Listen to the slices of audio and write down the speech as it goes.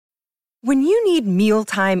When you need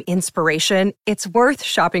mealtime inspiration, it's worth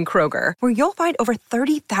shopping Kroger, where you'll find over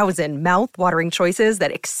 30,000 mouth-watering choices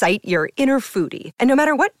that excite your inner foodie. And no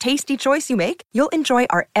matter what tasty choice you make, you'll enjoy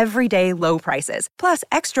our everyday low prices, plus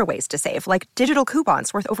extra ways to save, like digital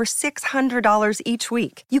coupons worth over $600 each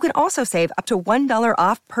week. You can also save up to $1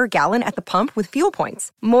 off per gallon at the pump with fuel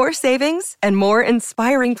points. More savings and more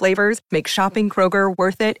inspiring flavors make shopping Kroger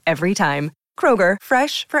worth it every time. Kroger,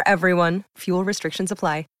 fresh for everyone. Fuel restrictions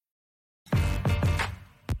apply.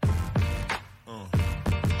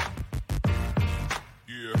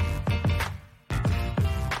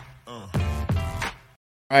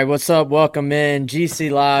 All right, what's up? Welcome in GC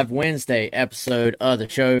Live Wednesday episode of the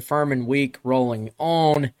show. Furman week rolling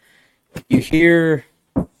on. You hear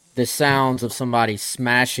the sounds of somebody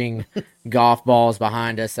smashing golf balls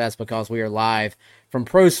behind us. That's because we are live from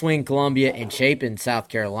Pro Swing Columbia in Chapin, South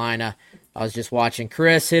Carolina. I was just watching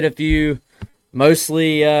Chris hit a few,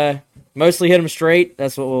 mostly hit them straight.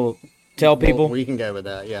 That's what we'll tell people. We can go with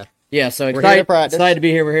that, yeah. Yeah, so excited to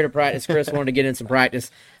be here. We're here to practice. Chris wanted to get in some practice.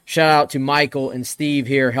 Shout out to Michael and Steve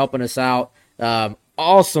here helping us out.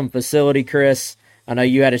 Awesome facility, Chris. I know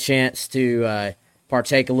you had a chance to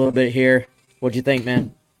partake a little bit here. What'd you think,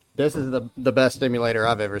 man? This is the best simulator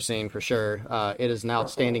I've ever seen for sure. It is an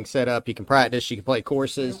outstanding setup. You can practice, you can play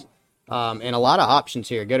courses, and a lot of options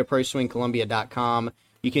here. Go to ProSwingColumbia.com.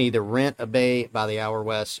 You can either rent a bay by the hour,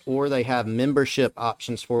 Wes, or they have membership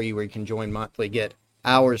options for you where you can join monthly, get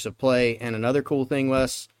hours of play. And another cool thing,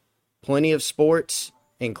 Wes, plenty of sports,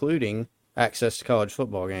 including access to college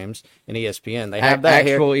football games and ESPN. They have that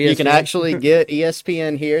here. ESPN. You can actually get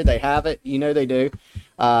ESPN here. They have it. You know they do.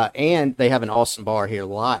 And they have an awesome bar here.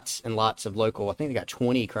 Lots and lots of local. I think they got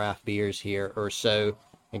 20 craft beers here or so,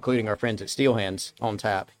 including our friends at Steel Hands on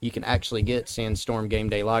tap. You can actually get Sandstorm Game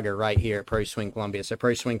Day Lager right here at Pro Swing Columbia. So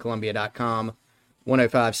ProSwingColumbia.com,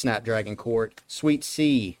 105 Snapdragon Court, Suite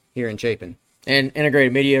C here in Chapin. And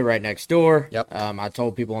Integrated Media right next door. Yep. I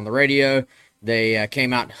told people on the radio. They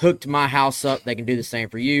came out and hooked my house up. They can do the same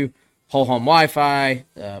for you. Whole home Wi-Fi,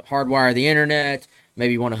 hardwire the internet.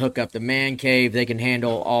 Maybe you want to hook up the man cave. They can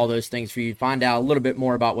handle all those things for you. Find out a little bit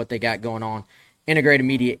more about what they got going on.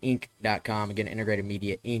 IntegratedMediaInc.com. Again, Integrated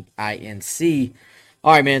Media Inc. INC.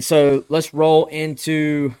 All right, man. So let's roll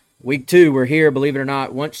into week 2. We're here, believe it or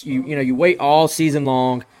not. Once you wait all season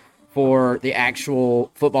long for the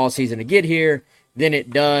actual football season to get here. Then it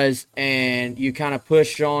does, and you kind of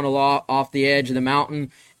push on a lot off the edge of the mountain,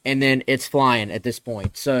 and then it's flying at this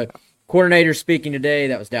point. So, coordinator speaking today,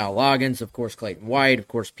 that was Dow Loggins, of course, Clayton White, of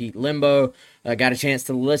course, Pete Limbo. Got a chance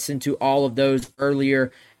to listen to all of those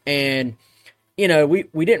earlier, and,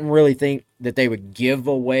 we didn't really think that they would give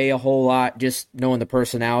away a whole lot, just knowing the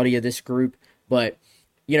personality of this group. But,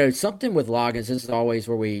 something with Loggins, this is always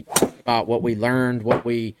where we talk about what we learned, what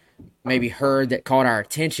we maybe heard that caught our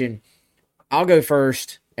attention. I'll go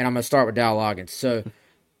first, and I'm going to start with Dow Loggins. So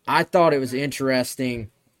I thought it was interesting,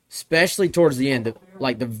 especially towards the end,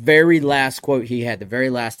 the very last quote he had, the very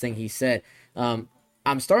last thing he said. I'm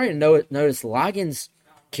starting to notice Loggins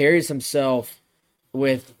carries himself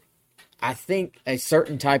with, I think, a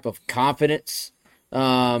certain type of confidence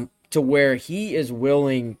to where he is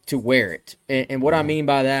willing to wear it. And what I mean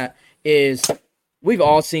by that is we've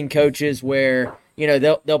all seen coaches where –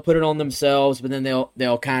 they'll put it on themselves, but then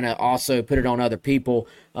they'll kind of also put it on other people.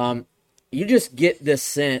 You just get this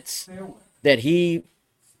sense that he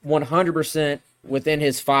 100% within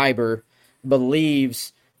his fiber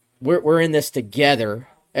believes we're in this together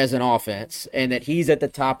as an offense, and that he's at the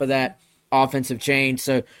top of that offensive chain.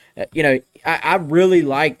 So, I really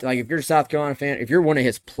liked, if you're a South Carolina fan, if you're one of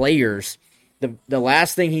his players, the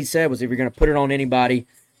last thing he said was, if you're going to put it on anybody,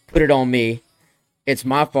 put it on me. It's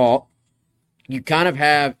my fault. You kind of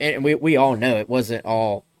have, and we all know it wasn't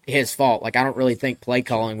all his fault. I don't really think play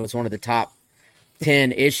calling was one of the top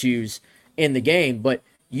 10 issues in the game, but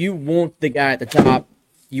you want the guy at the top,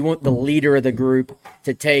 you want the leader of the group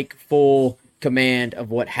to take full command of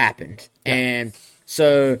what happened. Yeah. And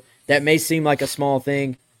so that may seem like a small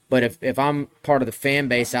thing, but if I'm part of the fan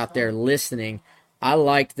base out there listening, I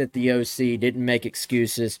liked that the OC didn't make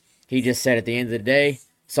excuses. He just said, at the end of the day,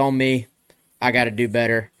 it's on me. I got to do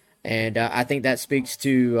better. And I think that speaks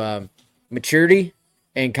to maturity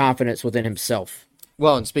and confidence within himself.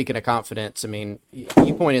 Well, and speaking of confidence,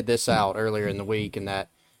 you pointed this out earlier in the week, in that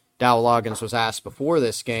Dow Loggins was asked before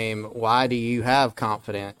this game, why do you have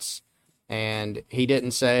confidence? And he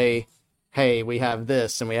didn't say, hey, we have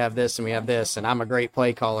this, and we have this, and we have this, and I'm a great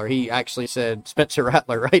play caller. He actually said Spencer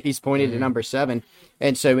Rattler, right? He's pointed to number 7.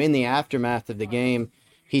 And so in the aftermath of the game,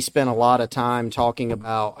 he spent a lot of time talking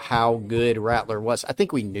about how good Rattler was. I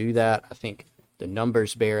think we knew that. I think The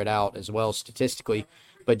numbers bear it out as well statistically.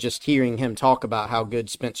 But just hearing him talk about how good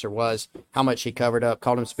Spencer was, how much he covered up,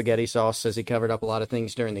 called him spaghetti sauce, says he covered up a lot of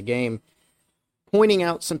things during the game, pointing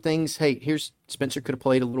out some things. Hey, here's Spencer could have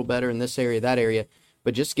played a little better in this area, that area,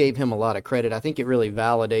 but just gave him a lot of credit. I think it really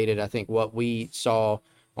validated, what we saw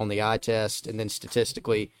on the eye test and then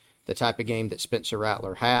statistically the type of game that Spencer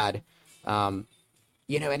Rattler had. And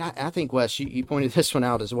I think, Wes, you pointed this one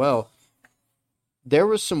out as well. There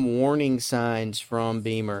was some warning signs from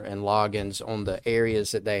Beamer and Loggins on the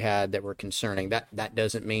areas that they had that were concerning. That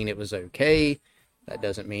doesn't mean it was okay. That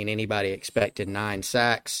doesn't mean anybody expected 9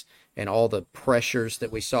 sacks and all the pressures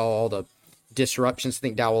that we saw, all the disruptions. I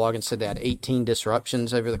think Dowell Loggins said they had 18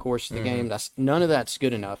 disruptions over the course of the game. None of that's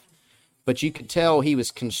good enough. But you could tell he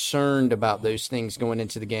was concerned about those things going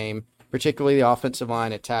into the game, particularly the offensive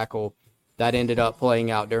line at tackle. That ended up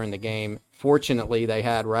playing out during the game. Fortunately, they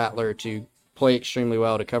had Rattler to play extremely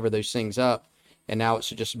well to cover those things up, and now it's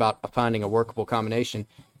just about finding a workable combination,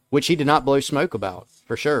 which he did not blow smoke about,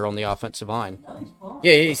 for sure, on the offensive line.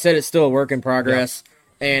 Yeah, he said it's still a work in progress.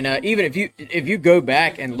 Yeah. And even if you go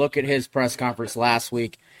back and look at his press conference last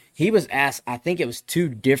week, he was asked, I think it was 2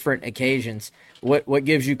 different occasions, what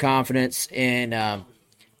gives you confidence in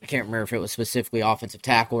I can't remember if it was specifically offensive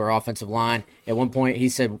tackle or offensive line. At one point, they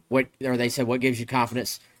said, what gives you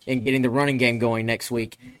confidence in getting the running game going next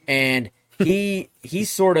week? And he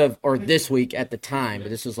sort of, or this week at the time, but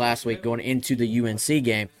this was last week going into the UNC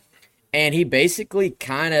game, and he basically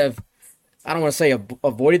kind of, I don't want to say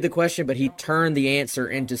avoided the question, but he turned the answer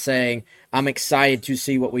into saying, I'm excited to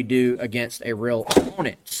see what we do against a real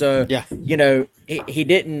opponent. So, yeah. He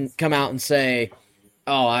didn't come out and say,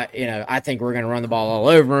 I think we're going to run the ball all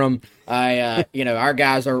over them. Our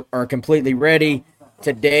guys are completely ready.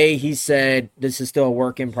 Today, he said this is still a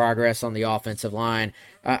work in progress on the offensive line.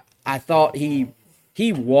 I thought he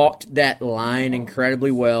walked that line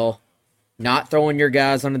incredibly well, not throwing your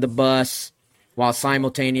guys under the bus while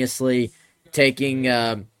simultaneously taking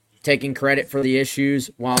credit for the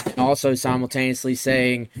issues, while also simultaneously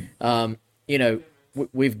saying,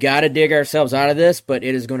 we've got to dig ourselves out of this, but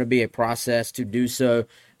it is going to be a process to do so.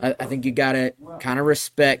 I think you got to kind of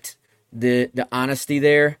respect the honesty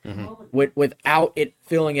there, without it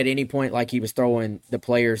feeling at any point like he was throwing the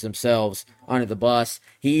players themselves under the bus.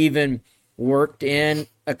 He even worked in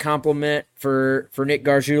a compliment for Nick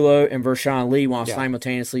Gargiulo and Vershawn Lee while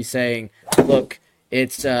simultaneously saying, look,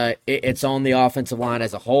 it's on the offensive line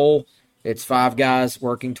as a whole. It's 5 guys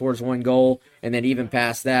working towards one goal, and then even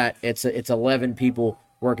past that, it's 11 people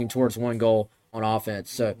working towards one goal on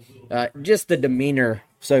offense. So just the demeanor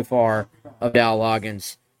so far of Dowell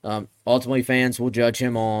Loggins. Ultimately, fans will judge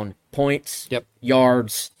him on points,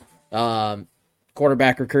 yards,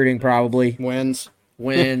 quarterback recruiting probably.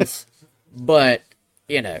 Wins. But,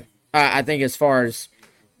 I think as far as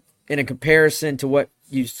in a comparison to what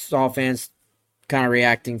you saw fans kind of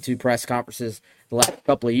reacting to press conferences the last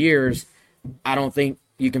couple of years, I don't think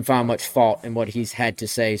you can find much fault in what he's had to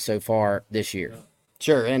say so far this year.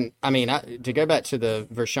 Sure, and to go back to the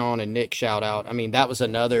Vershawn and Nick shout out, that was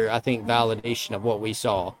another, I think, validation of what we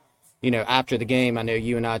saw. After the game, I know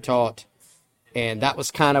you and I talked, and that was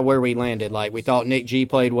kind of where we landed. Like, we thought Nick G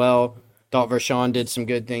played well, thought Vershawn did some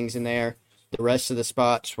good things in there. The rest of the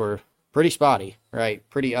spots were pretty spotty, right?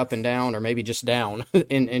 Pretty up and down, or maybe just down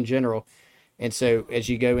in general. And so as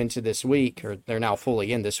you go into this week, or they're now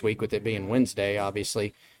fully in this week with it being Wednesday,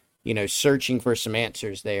 obviously, searching for some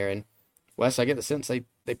answers there. And Wes, I get the sense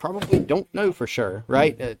they probably don't know for sure,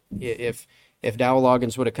 right? If Dowell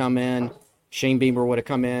Loggins would have come in, Shane Beamer would have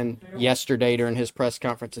come in yesterday during his press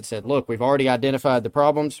conference and said, look, we've already identified the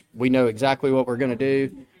problems. We know exactly what we're going to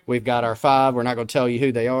do. We've got our 5. We're not going to tell you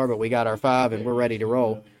who they are, but we got our 5 and we're ready to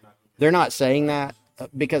roll. They're not saying that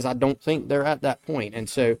because I don't think they're at that point. And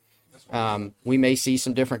so we may see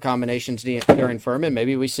some different combinations during Furman.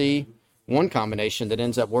 Maybe we see one combination that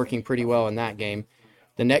ends up working pretty well in that game.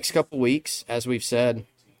 The next couple weeks, as we've said,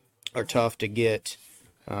 are tough to get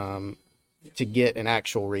an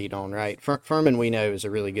actual read on, right? Furman, we know, is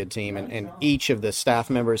a really good team, and each of the staff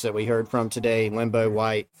members that we heard from today, Limbo,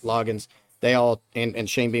 White, Loggins, they all, and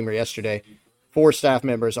Shane Beamer yesterday, 4 staff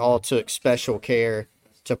members all took special care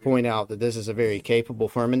to point out that this is a very capable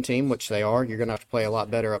Furman team, which they are. You're going to have to play a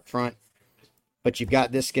lot better up front. But you've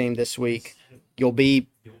got this game this week. You'll be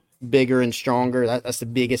bigger and stronger. That's the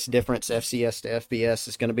biggest difference, FCS to FBS,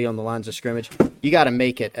 is going to be on the lines of scrimmage. You got to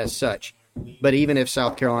make it as such. But even if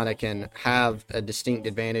South Carolina can have a distinct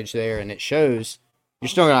advantage there, and it shows, you're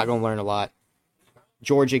still not going to learn a lot.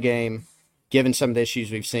 Georgia game, given some of the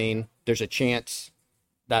issues we've seen, there's a chance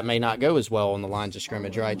that may not go as well on the lines of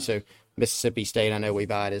scrimmage, right? So Mississippi State, I know we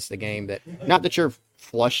buy it as the game that, not that you're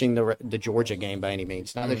flushing the Georgia game by any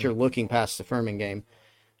means, not that you're looking past the Furman game,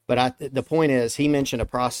 but the point is, he mentioned a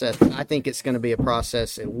process. I think it's going to be a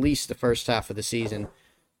process at least the first half of the season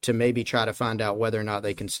to maybe try to find out whether or not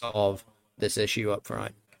they can solve this issue up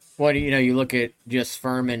front. Well, you look at just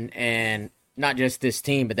Furman and not just this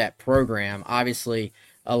team, but that program. Obviously,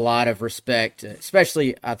 a lot of respect,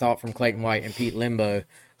 especially I thought from Clayton White and Pete Limbo,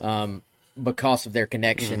 because of their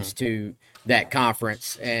connections to that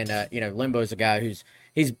conference. And Limbo's a guy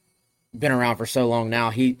he's been around for so long now.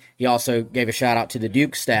 He also gave a shout out to the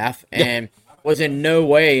Duke staff and was in no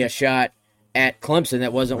way a shot at Clemson.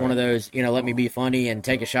 That wasn't one of those, let me be funny and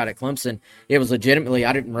take a shot at Clemson. It was legitimately,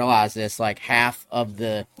 I didn't realize this, like half of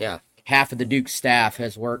the Duke staff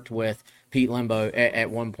has worked with Pete Limbo at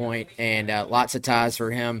one point, and lots of ties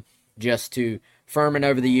for him just to Furman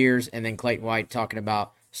over the years, and then Clayton White talking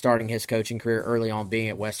about starting his coaching career early on being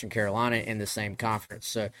at Western Carolina in the same conference.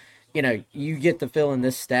 So, you get the feeling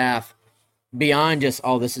this staff, beyond just,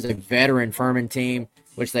 this is a veteran Furman team,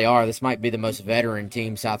 which they are. This might be the most veteran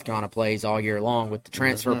team South Carolina plays all year long. With the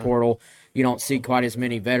transfer portal, you don't see quite as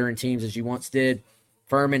many veteran teams as you once did.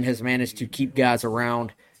 Furman has managed to keep guys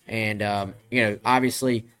around, and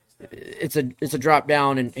obviously it's a drop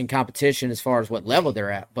down in competition as far as what level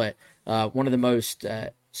they're at, but one of the most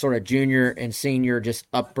sort of junior and senior, just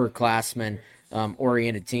upperclassmen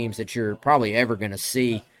oriented teams that you're probably ever going to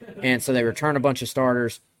see. And so they return a bunch of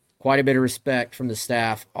starters, quite a bit of respect from the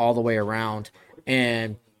staff all the way around.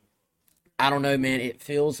 And I don't know, man, it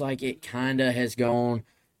feels like it kind of has gone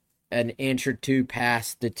an inch or two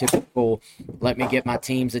past the typical, let me get my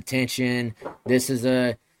team's attention. This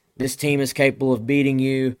team is capable of beating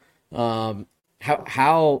you. How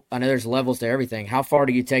I know there's levels to everything. How far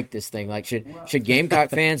do you take this thing? Like, should Gamecock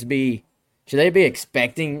fans be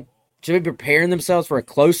preparing themselves for a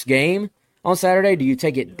close game on Saturday? Do you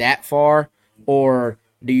take it that far, or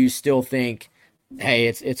do you still think, hey,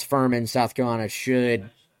 it's Furman, South Carolina should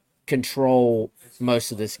control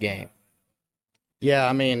most of this game? Yeah,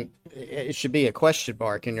 I mean, it should be a question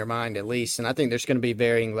mark in your mind at least, and I think there's going to be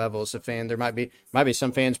varying levels of fan. There might be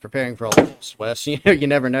some fans preparing for all this, Wes. You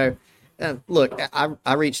never know. Look,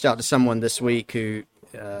 I reached out to someone this week who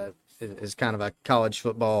is kind of a college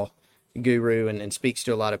football guru and speaks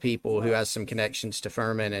to a lot of people, who has some connections to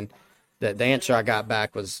Furman, and the answer I got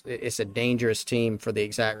back was it's a dangerous team for the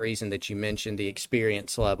exact reason that you mentioned, the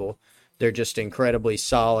experience level. They're just incredibly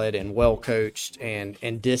solid and well coached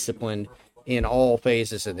and disciplined in all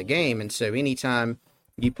phases of the game. And so anytime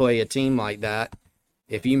you play a team like that,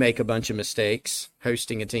 if you make a bunch of mistakes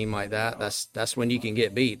hosting a team like that, that's when you can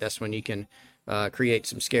get beat. That's when you can create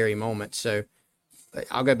some scary moments. So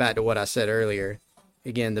I'll go back to what I said earlier.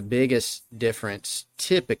 Again, the biggest difference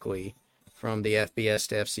typically from the FBS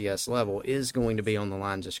to FCS level is going to be on the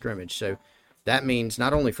lines of scrimmage. So that means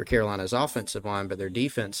not only for Carolina's offensive line, but their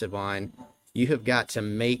defensive line, you have got to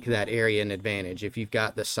make that area an advantage. If you've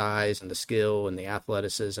got the size and the skill and the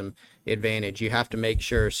athleticism advantage, you have to make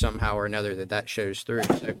sure somehow or another that shows through.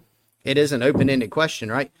 So it is an open-ended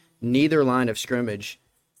question, right? Neither line of scrimmage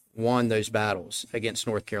won those battles against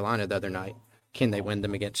North Carolina the other night. Can they win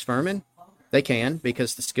them against Furman? They can,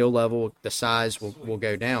 because the skill level, the size will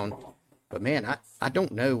go down. But, man, I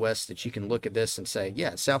don't know, Wes, that you can look at this and say,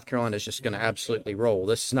 yeah, South Carolina is just going to absolutely roll.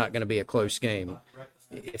 This is not going to be a close game.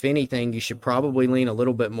 If anything, you should probably lean a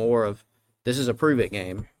little bit more of, this is a prove-it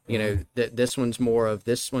game. That this one's more of,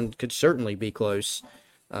 this one could certainly be close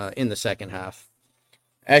in the second half.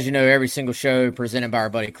 As you know, every single show presented by our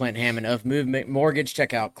buddy Clint Hammond of Movement Mortgage.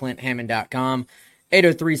 Check out clinthammond.com.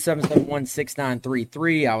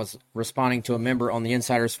 803-771-6933. I was responding to a member on the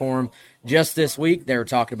Insiders Forum just this week. They were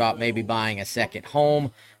talking about maybe buying a second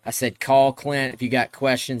home. I said, call Clint. If you got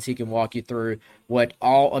questions, he can walk you through what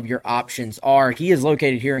all of your options are. He is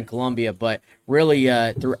located here in Columbia, but really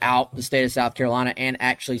throughout the state of South Carolina and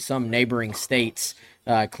actually some neighboring states.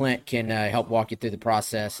 Clint can help walk you through the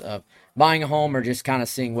process of buying a home or just kind of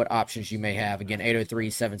seeing what options you may have. Again,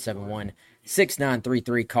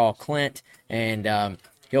 803-771-6933. Call Clint, and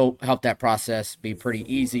he'll help that process be pretty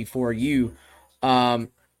easy for you. Was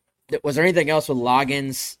there anything else with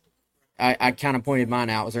logins? I kind of pointed mine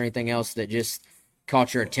out. Was there anything else that just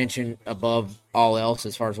caught your attention above all else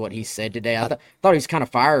as far as what he said today? I thought he was kind of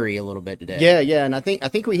fiery a little bit today. Yeah, and I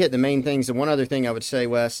think we hit the main things. And one other thing I would say,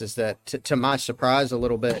 Wes, is that to my surprise a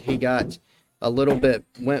little bit, he got a little bit,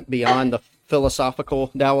 went beyond the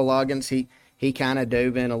philosophical Dowell Loggins. He kind of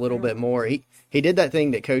dove in a little bit more. He did that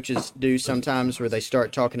thing that coaches do sometimes where they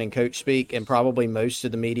start talking in coach speak, and probably most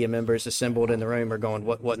of the media members assembled in the room are going,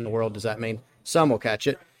 what in the world does that mean? Some will catch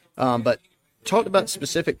it. But talked about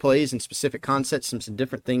specific plays and specific concepts and some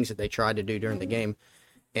different things that they tried to do during the game.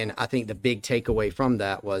 And I think the big takeaway from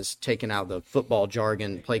that was taking out the football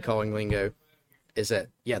jargon, play calling lingo, is that,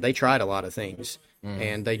 yeah, they tried a lot of things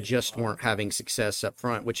and they just weren't having success up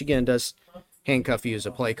front, which again does handcuff you as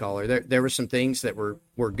a play caller. There were some things that were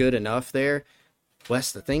good enough there.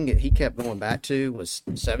 Wes, the thing that he kept going back to was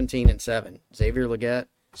 17-7. Xavier Legette,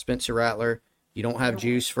 Spencer Rattler, you don't have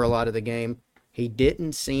Juice for a lot of the game. He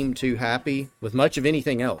didn't seem too happy with much of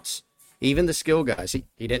anything else. Even the skill guys.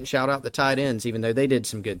 He didn't shout out the tight ends, even though they did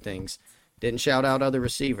some good things. Didn't shout out other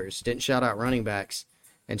receivers. Didn't shout out running backs.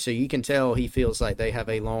 And so you can tell he feels like they have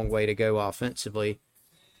a long way to go offensively.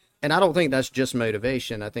 And I don't think that's just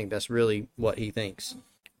motivation. I think that's really what he thinks.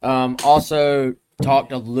 Also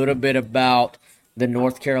talked a little bit about the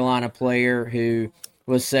North Carolina player who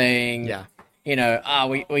was saying,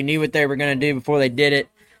 we knew what they were going to do before they did it.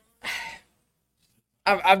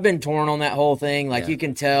 I've been torn on that whole thing. Like, you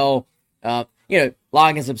can tell,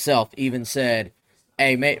 Loggins himself even said,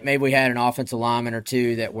 hey, maybe we had an offensive lineman or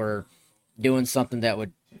two that were doing something that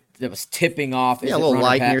was tipping off. Yeah, a little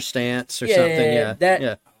light in your stance or something.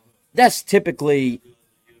 Yeah, that's typically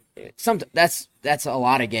that's a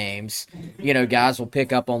lot of games. Guys will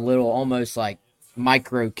pick up on little, almost like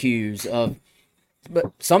micro cues of,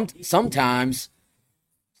 but sometimes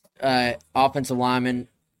offensive linemen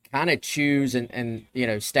kind of choose and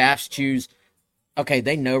staffs choose, okay,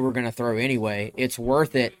 they know we're going to throw anyway. It's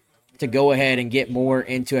worth it to go ahead and get more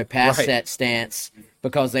into a pass set stance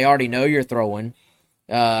because they already know you're throwing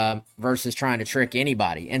versus trying to trick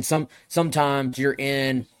anybody. And sometimes you're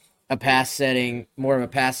in a pass setting, more of a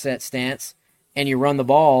pass set stance, and you run the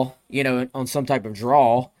ball, on some type of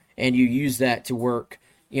draw, and you use that to work,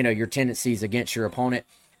 your tendencies against your opponent.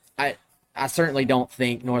 I certainly don't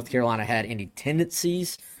think North Carolina had any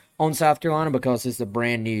tendencies on South Carolina because it's a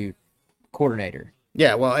brand new coordinator.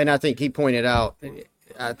 Yeah, well, and I think he pointed out,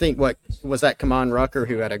 I think what was that Kamon Rucker,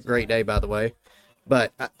 who had a great day, by the way,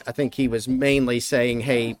 but I think he was mainly saying,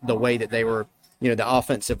 hey, the way that they were, the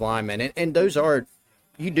offensive linemen, and those are,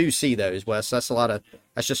 you do see those, Wes. That's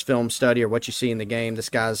just film study or what you see in the game. This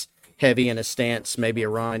guy's heavy in his stance, maybe a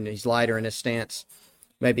run. He's lighter in his stance,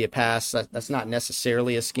 maybe a pass. That's not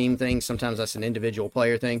necessarily a scheme thing. Sometimes that's an individual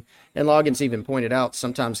player thing. And Loggins even pointed out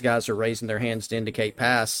sometimes guys are raising their hands to indicate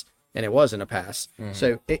pass, and it wasn't a pass. Mm-hmm.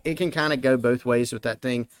 So it can kind of go both ways with that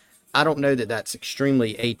thing. I don't know that that's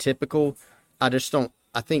extremely atypical. I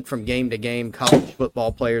think from game to game, college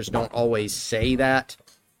football players don't always say that.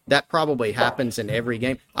 That probably happens in every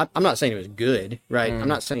game. I'm not saying it was good, right? I'm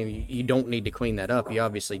not saying you don't need to clean that up. You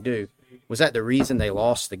obviously do. Was that the reason they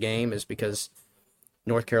lost the game, is because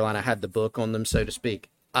North Carolina had the book on them, so to speak?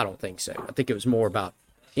 I don't think so. I think it was more about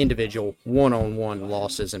individual one-on-one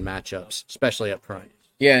losses and matchups, especially up front.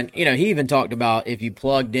 Yeah, and he even talked about if you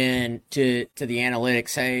plugged in to the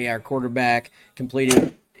analytics, hey, our quarterback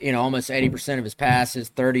completed almost 80% of his passes,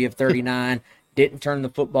 30 of 39, didn't turn the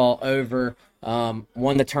football over,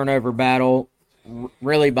 won the turnover battle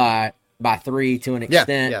really by 3 to an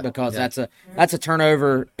extent because that's a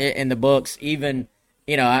turnover in the books. Even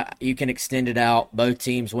you can extend it out. Both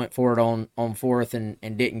teams went for it on fourth and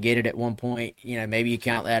didn't get it at one point. Maybe you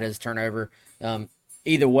count that as turnover.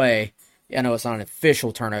 Either way, I know it's not an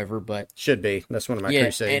official turnover, but should be. That's one of my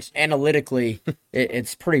crusades. Analytically,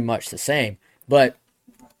 it's pretty much the same. But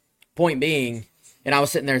point being, and I was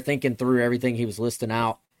sitting there thinking through everything he was listing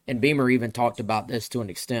out, and Beamer even talked about this to an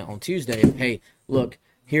extent on Tuesday. Hey, look,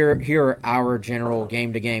 here are our general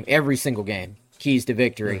game-to-game, every single game, keys to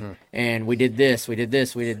victory. Mm-hmm. And we did this,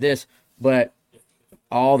 but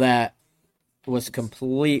all that was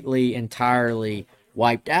completely, entirely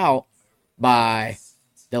wiped out by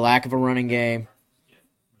the lack of a running game,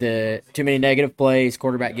 the too many negative plays,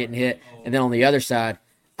 quarterback getting hit. And then on the other side,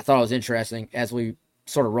 I thought it was interesting as we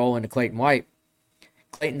sort of roll into Clayton White.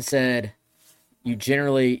 Clayton said you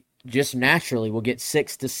generally just naturally will get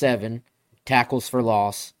 6 to 7 tackles for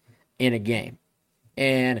loss in a game.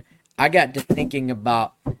 And I got to thinking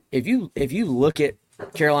about if you look at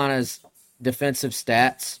Carolina's defensive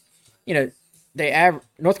stats,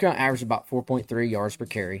 North Carolina averaged about 4.3 yards per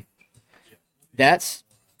carry. That's,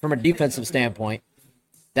 from a defensive standpoint,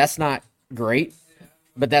 that's not great,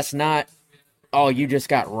 but that's not, you just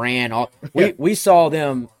got ran. We saw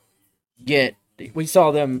them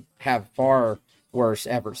have far worse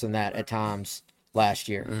efforts than that at times last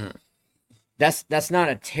year. Mm. That's not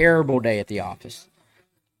a terrible day at the office.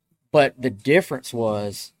 But the difference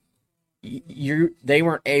was they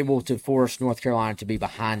weren't able to force North Carolina to be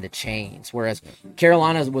behind the chains, whereas South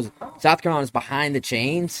Carolina's behind the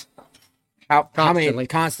chains. How many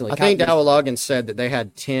constantly? I think Dowell Loggins said that they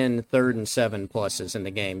had 10 third and 7 pluses in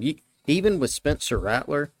the game. Even with Spencer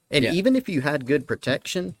Rattler, and even if you had good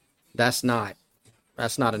protection, that's not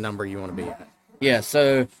a number you want to be at. Yeah.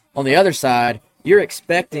 So on the other side, you're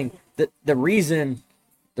expecting the reason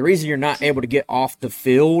you're not able to get off the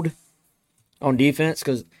field on defense,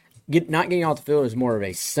 because not getting off the field is more of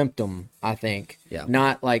a symptom, I think,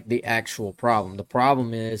 not like the actual problem. The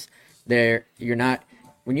problem is you're not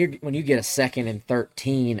when you get a 2nd and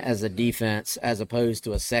 13 as a defense as opposed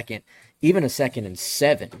to even a 2nd and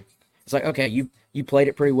 7. It's like, okay, you played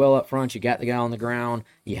it pretty well up front. You got the guy on the ground.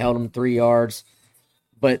 You held him 3 yards,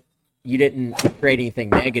 but you didn't create anything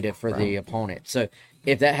negative for the opponent. So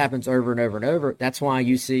if that happens over and over and over, that's why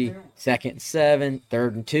you see 2nd and 7,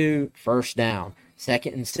 3rd and 2, first down.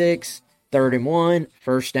 2nd and 6, 3rd and 1,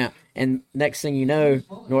 first down. And next thing you know,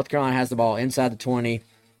 North Carolina has the ball inside the 20.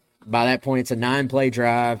 By that point, it's a 9-play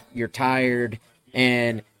drive. You're tired,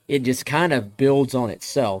 and it just kind of builds on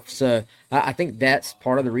itself. So I think that's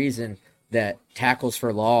part of the reason that tackles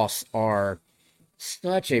for loss are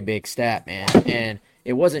such a big stat, man. And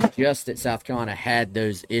it wasn't just that South Carolina had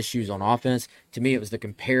those issues on offense. To me, it was the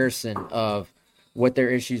comparison of what their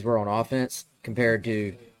issues were on offense compared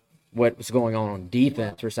to what was going on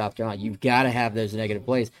defense for South Carolina. You've got to have those negative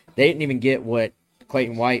plays. They didn't even get what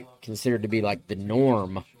Clayton White considered to be like the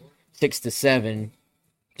norm, 6 to 7.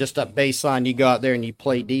 Just a baseline, you go out there and you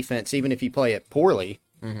play defense, even if you play it poorly.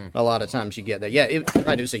 A lot of times you get that. Yeah, it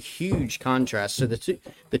was a huge contrast. So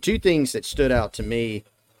the two things that stood out to me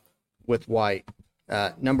with White,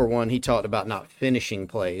 number one, he talked about not finishing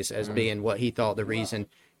plays as being what he thought the reason.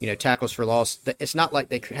 Tackles for loss. It's not like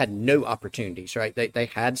they had no opportunities, right? They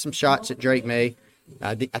had some shots at Drake May.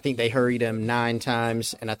 I think they hurried him 9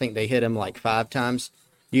 times, and I think they hit him like 5 times.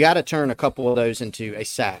 You got to turn a couple of those into a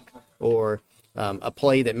sack or a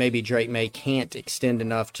play that maybe Drake May can't extend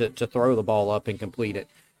enough to throw the ball up and complete it,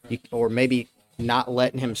 or maybe not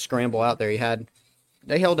letting him scramble out there.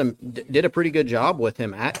 They held him, did a pretty good job with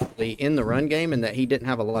him actually in the run game, and that he didn't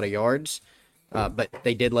have a lot of yards. But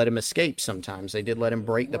they did let him escape sometimes. They did let him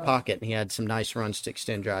break the pocket, and he had some nice runs to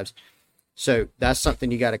extend drives. So that's something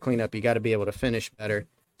you got to clean up. You got to be able to finish better.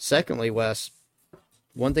 Secondly, Wes,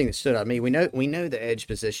 one thing that stood out to me, we know the edge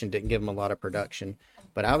position didn't give him a lot of production,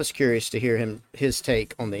 but I was curious to hear his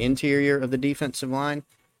take on the interior of the defensive line.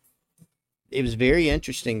 It was very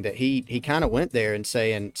interesting that he kind of went there and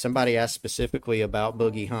saying, somebody asked specifically about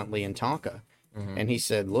Boogie, Huntley, and Tonka. And he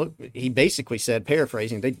said, look, he basically said,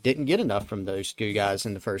 paraphrasing, they didn't get enough from those two guys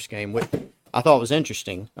in the first game, which I thought was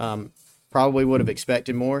interesting. Probably would have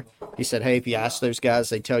expected more. He said, hey, if you ask those guys,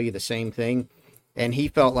 they tell you the same thing. And he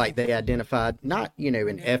felt like they identified not,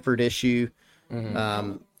 an effort issue.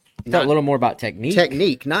 Felt a little more about technique.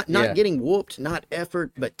 Technique, not getting whooped, not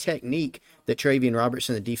effort, but technique that Travian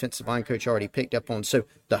Robertson, the defensive line coach, already picked up on. So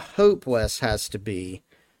the hope, Wes, has to be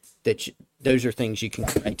that those are things you can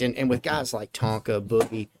correct. And with guys like Tonka,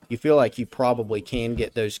 Boogie, you feel like you probably can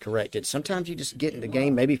get those corrected. Sometimes you just get in the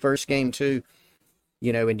game, maybe first game too,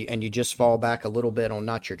 and you just fall back a little bit on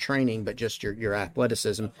not your training, but just your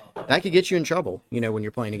athleticism. That could get you in trouble, when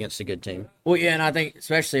you're playing against a good team. Well, yeah, and I think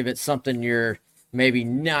especially if it's something you're maybe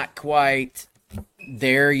not quite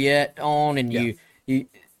there yet on, and you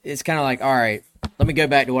it's kind of like, all right, let me go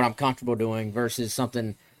back to what I'm comfortable doing versus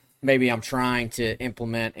something maybe I'm trying to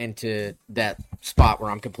implement into that spot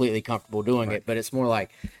where I'm completely comfortable doing it. But it's more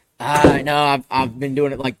like, no, I've been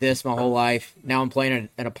doing it like this my whole life. Now I'm playing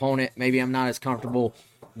an opponent. Maybe I'm not as comfortable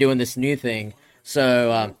doing this new thing.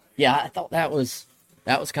 So, I thought that was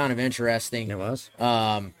kind of interesting. It was.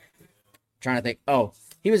 Trying to think. Oh,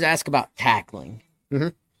 he was asked about tackling. Mm-hmm.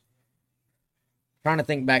 Trying to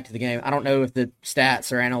think back to the game. I don't know if the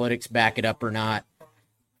stats or analytics back it up or not.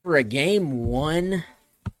 For a game 1,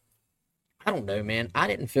 I don't know, man. I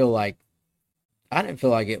didn't feel like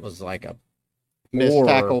it was like a missed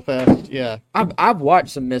tackle fest. Yeah, I've watched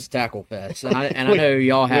some missed tackle fests, and I know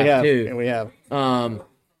y'all have too. And we have.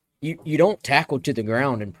 You don't tackle to the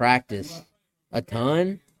ground in practice a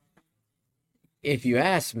ton. If you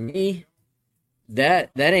ask me,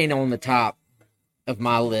 that ain't on the top of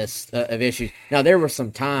my list of issues. Now there were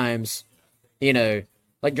some times,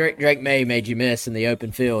 like Drake May made you miss in the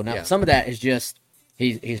open field. Now some of that is just.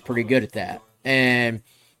 He's pretty good at that. And,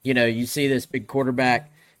 you see this big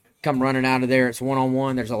quarterback come running out of there. It's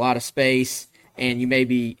one-on-one. There's a lot of space. And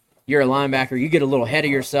you're a linebacker. You get a little ahead of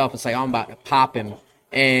yourself and say, I'm about to pop him.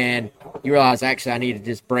 And you realize, actually, I need to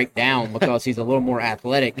just break down because he's a little more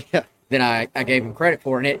athletic than I gave him credit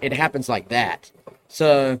for. And it happens like that.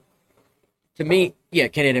 So, to me,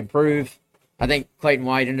 can it improve? I think Clayton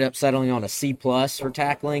White ended up settling on a C+ for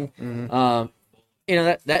tackling.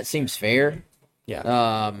 That seems fair.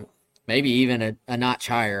 Yeah. Maybe even a notch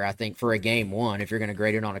higher, I think, for a game one, if you're going to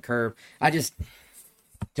grade it on a curve.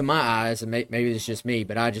 To my eyes, and maybe it's just me,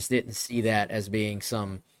 but I just didn't see that as being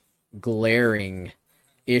some glaring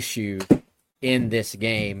issue in this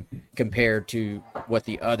game compared to what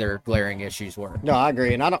the other glaring issues were. No, I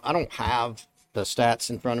agree, and I don't have the stats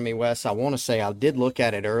in front of me, Wes. I want to say I did look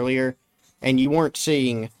at it earlier, and you weren't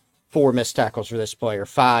seeing 4 missed tackles for this player,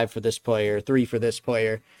 5 for this player, 3 for this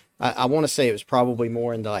player. I want to say it was probably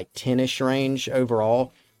more in the like 10-ish range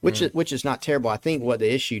overall, which is not terrible. I think what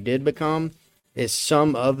the issue did become is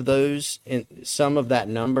some of that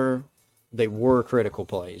number, they were critical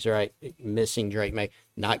plays, right? Missing Drake May,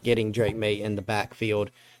 not getting Drake May in the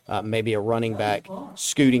backfield, maybe a running back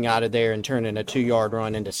scooting out of there and turning a 2-yard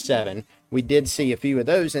run into 7. We did see a few of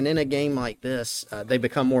those, and in a game like this, they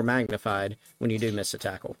become more magnified when you do miss a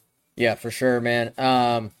tackle. Yeah, for sure,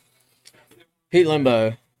 man. Pete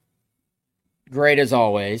Limbo, great as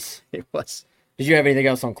always. It was. Did you have anything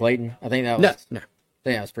else on Clayton? I think that was No. I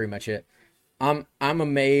think that was pretty much it. I'm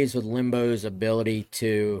amazed with Limbo's ability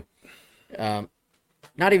to not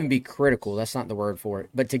even be critical, that's not the word for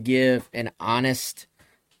it, but to give an honest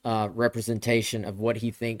representation of what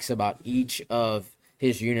he thinks about each of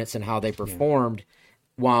his units and how they performed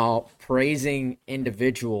while praising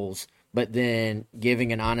individuals, but then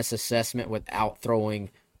giving an honest assessment without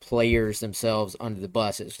throwing players themselves under the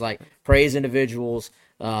bus. It's like praise individuals,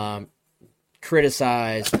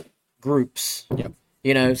 criticize groups. Yep.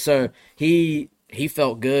 So he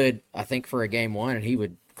felt good, I think, for a game one, and he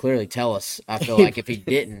would clearly tell us, I feel like, if he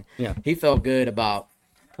didn't. Yeah. He felt good about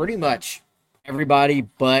pretty much everybody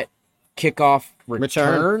but kickoff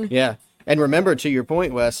return. Yeah. And remember, to your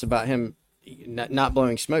point, Wes, about him not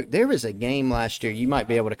blowing smoke, there was a game last year, you might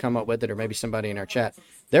be able to come up with it, or maybe somebody in our chat.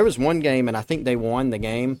 There was one game, and I think they won the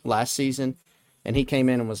game last season, and he came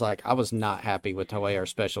in and was like, I was not happy with the way our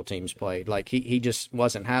special teams played. Like, he just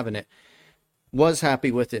wasn't having it. Was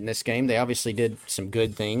happy with it in this game. They obviously did some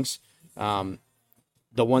good things.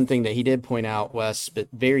 The one thing that he did point out, Wes, but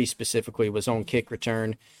very specifically, was on kick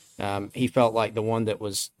return. He felt like the one that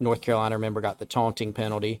was North Carolina, remember, got the taunting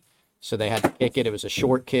penalty. So they had to kick it. It was a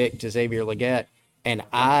short kick to Xavier Legette. And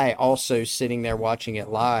I also, sitting there watching it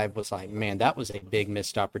live, was like, man, that was a big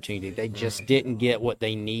missed opportunity. They just didn't get what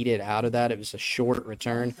they needed out of that. It was a short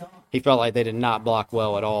return. He felt like they did not block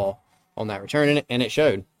well at all on that return, and it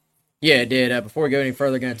showed. Yeah, it did. Before we go any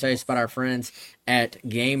further, going to tell you about our friends at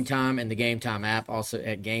Game Time and the Game Time app, also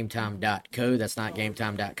at gametime.co. That's not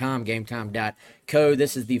gametime.com, gametime.co.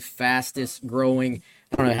 This is the fastest growing,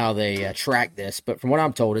 I don't know how they track this, but from what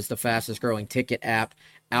I'm told, it's the fastest growing ticket app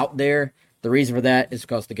out there. The reason for that is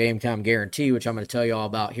because the Game Time guarantee, which I'm going to tell you all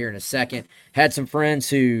about here in a second. Had some friends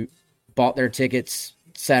who bought their tickets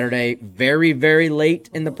Saturday very, very late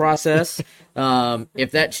in the process.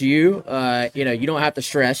 If that's you, you don't have to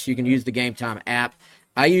stress. You can use the Game Time app.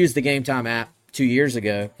 I used the Game Time app 2 years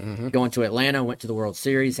ago, going to Atlanta, went to the World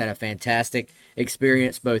Series, had a fantastic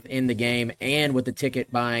experience both in the game and with the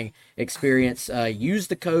ticket buying experience. Use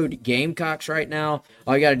the code Gamecocks right now.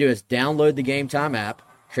 All you got to do is download the Game Time app,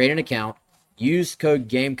 create an account, use code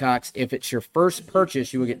Gamecocks. If it's your first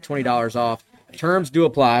purchase, you will get $20 off. Terms do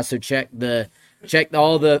apply, so check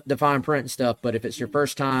all the fine print and stuff, but if it's your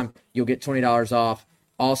first time, you'll get $20 off.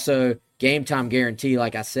 Also, Game Time guarantee,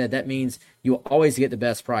 like I said, that means you'll always get the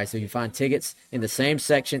best price. If you find tickets in the same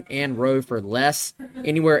section and row for less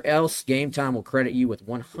anywhere else, Game Time will credit you with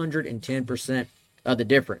 110% of the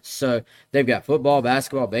difference. So they've got football,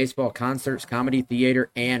 basketball, baseball, concerts, comedy,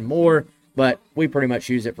 theater, and more, but we pretty much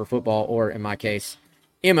use it for football, or in my case,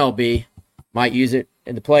 MLB. Might use it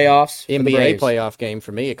in the playoffs. NBA playoff game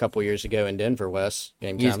for me a couple years ago in Denver, Wes.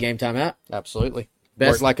 Game Time. Use Game Time app? Absolutely.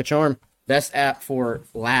 Worked like a charm. Best app for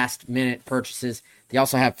last-minute purchases. They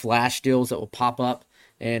also have flash deals that will pop up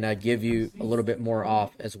and give you a little bit more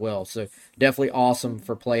off as well. So definitely awesome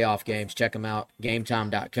for playoff games. Check them out,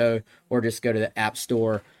 gametime.co, or just go to the App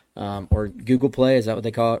Store or Google Play. Is that what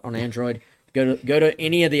they call it on Android? Go to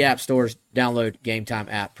any of the app stores, download Game Time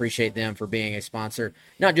app. Appreciate them for being a sponsor,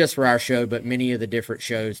 not just for our show, but many of the different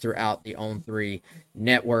shows throughout the On3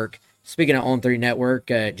 network. Speaking of On3 network,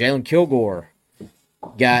 Jalen Kilgore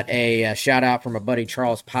got a shout-out from a buddy,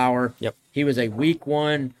 Charles Power. Yep. He was a week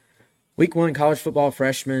one college football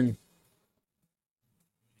freshman.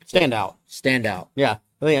 Standout. Yeah,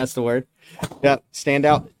 I think that's the word. Yep,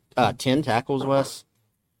 standout. 10 tackles, Wes.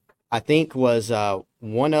 I think was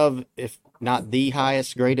one of, if not the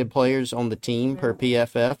highest graded players on the team per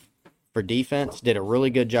PFF for defense. Did a really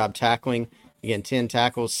good job tackling. Again, 10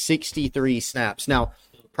 tackles, 63 snaps. Now,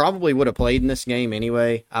 probably would have played in this game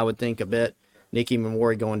anyway, I would think a bit. Nicky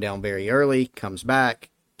Mamori going down very early, comes back,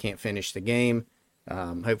 can't finish the game.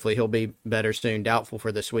 Hopefully he'll be better soon, doubtful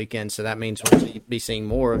for this weekend. So that means we'll be seeing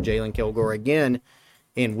more of Jalen Kilgore again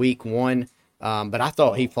in week 1. But I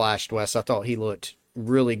thought he flashed, Wes. I thought he looked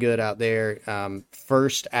really good out there.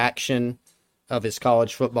 First action of his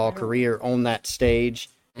college football career on that stage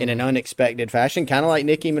in an unexpected fashion, kind of like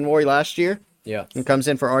Nicky Mamori last year. Yeah. And comes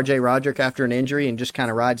in for R.J. Roderick after an injury and just kind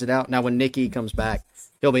of rides it out. Now when Nicky comes back,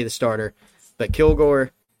 he'll be the starter. But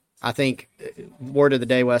Kilgore, I think, word of the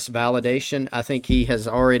day, Wes, validation. I think he has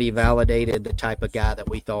already validated the type of guy that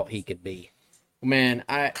we thought he could be. Man,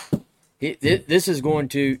 this is going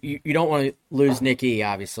to – you don't want to lose Nicky,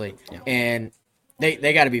 obviously. Yeah. And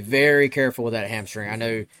they got to be very careful with that hamstring. I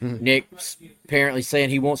know Nick's apparently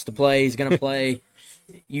saying he wants to play. He's going to play.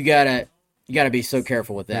 You gotta be so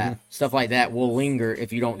careful with that. Stuff like that will linger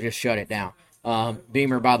if you don't just shut it down.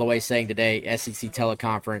 Beamer, by the way, saying today, SEC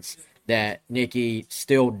teleconference, that Nicky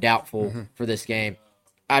still doubtful for this game.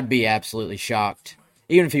 I'd be absolutely shocked.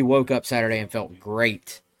 Even if he woke up Saturday and felt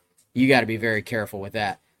great, you got to be very careful with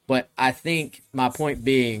that. But I think my point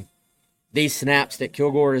being, these snaps that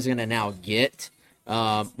Kilgore is going to now get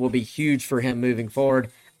will be huge for him moving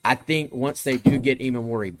forward. I think once they do get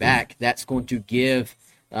Imamori back, that's going to give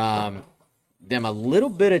them a little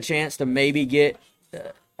bit of chance to maybe get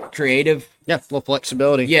creative. Yeah, a little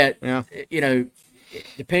flexibility. Yeah. You know,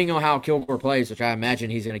 depending on how Kilgore plays, which I imagine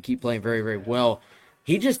he's going to keep playing very, very well,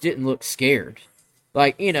 he just didn't look scared.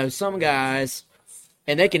 Like, you know, some guys,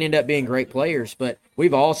 and they can end up being great players, but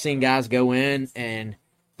we've all seen guys go in and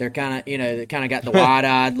they're kind of, you know, they kind of got the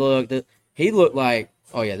wide-eyed look. He looked like,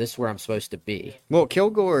 oh, yeah, this is where I'm supposed to be. Well,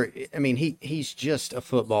 Kilgore, I mean, he's just a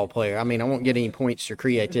football player. I mean, I won't get any points for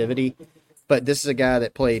creativity, but this is a guy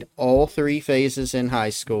that played all 3 phases in high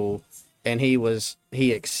school, and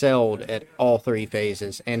he excelled at all 3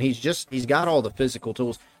 phases, and he's got all the physical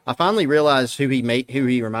tools. I finally realized who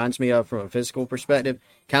he reminds me of from a physical perspective.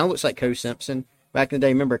 Kind of looks like Co Simpson back in the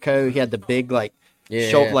day. Remember Co? He had the big like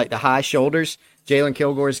the high shoulders. Jalen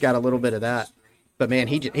Kilgore's got a little bit of that, but man,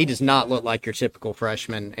 he does not look like your typical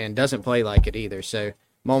freshman and doesn't play like it either. So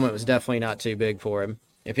moment was definitely not too big for him.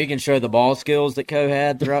 If he can show the ball skills that Co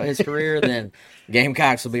had throughout his career, then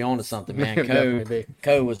Gamecocks will be on to something, man.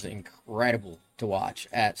 Co was incredible to watch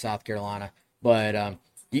at South Carolina. But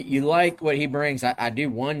you like what he brings. I do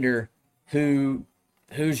wonder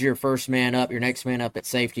who's your first man up, your next man up at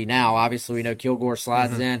safety now. Obviously, we know Kilgore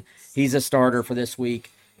slides in. He's a starter for this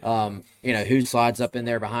week. You know, who slides up in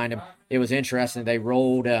there behind him. It was interesting. They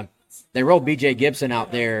rolled B.J. Gibson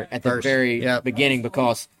out there at the very beginning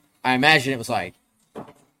because I imagine it was like,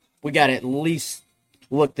 we got to at least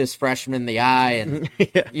look this freshman in the eye and,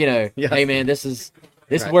 you know, hey, man, this is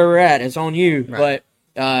where we're at. It's on you. Right.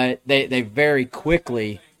 But they very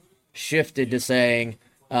quickly shifted to saying,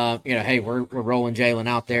 you know, hey, we're rolling Jalen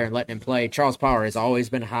out there and letting him play. Charles Power has always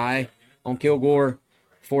been high on Kilgore,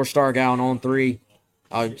 4-star guy on 3.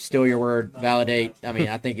 I'll steal your word, validate. I mean,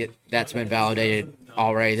 I think that's been validated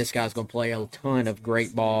already. This guy's going to play a ton of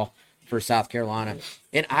great ball for South Carolina.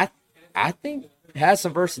 And I think has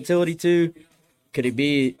some versatility too. Could he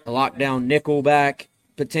be a lockdown nickel back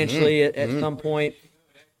potentially at some point?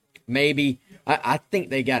 Maybe. I think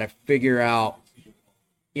they got to figure out,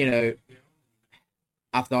 you know,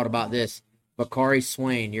 I've thought about this. Bakari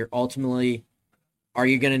Swain, are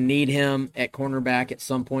you going to need him at cornerback at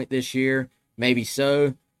some point this year? Maybe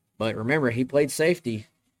so. But remember, he played safety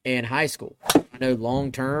in high school. I know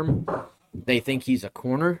long term, they think he's a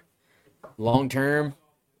corner. Long term,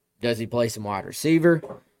 does he play some wide receiver?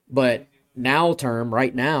 But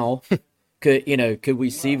right now, could we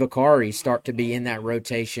see Bakari start to be in that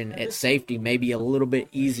rotation at safety? Maybe a little bit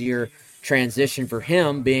easier transition for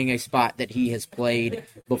him, being a spot that he has played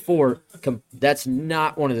before. That's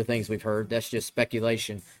not one of the things we've heard. That's just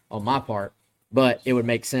speculation on my part. But it would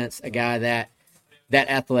make sense. A guy that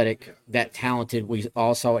athletic, that talented. We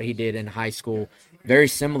all saw what he did in high school. Very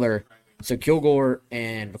similar. So Kilgore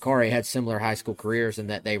and Bakari had similar high school careers in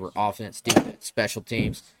that they were offense, defense, special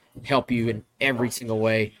teams, help you in every single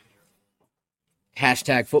way.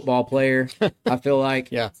 Hashtag football player, I feel like.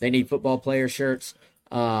 They need football player shirts,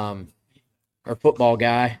 or football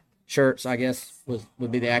guy shirts, I guess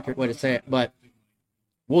would be the accurate way to say it. But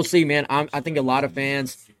we'll see, man. I think a lot of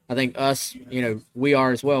fans, I think us, you know, we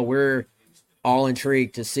are as well. We're all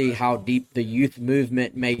intrigued to see how deep the youth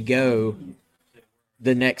movement may go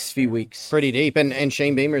the next few weeks. Pretty deep. And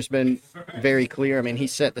Shane Beamer's been very clear. I mean, he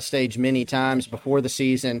set the stage many times before the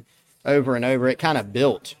season, over and over. It kind of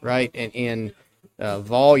built, right, in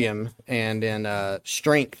volume and in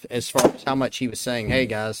strength as far as how much he was saying, hey,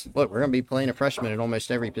 guys, look, we're going to be playing a freshman at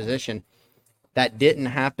almost every position. That didn't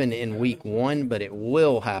happen in week 1, but it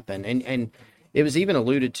will happen. And it was even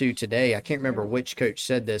alluded to today. I can't remember which coach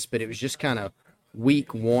said this, but it was just kind of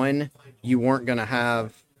week 1, you weren't going to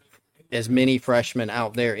have as many freshmen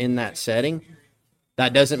out there in that setting.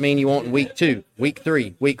 That doesn't mean you won't in week 2, week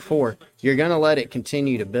 3, week 4. You're going to let it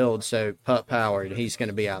continue to build. So Pup Howard, he's going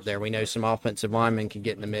to be out there. We know some offensive linemen can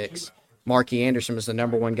get in the mix. Marky Anderson was the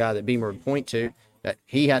number one guy that Beamer would point to. That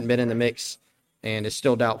he hadn't been in the mix and is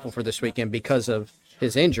still doubtful for this weekend because of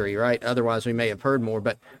his injury, right? Otherwise, we may have heard more.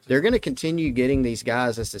 But they're going to continue getting these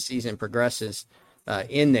guys as the season progresses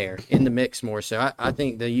in the mix more. So I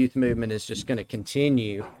think the youth movement is just going to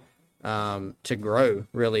continue to grow,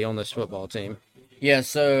 really, on this football team. Yeah,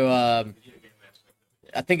 so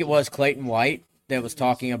I think it was Clayton White that was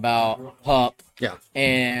talking about Pup. Yeah.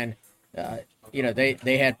 And,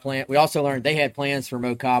 they had plans. We also learned they had plans for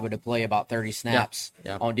Mo Kaba to play about 30 snaps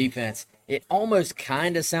on defense. It almost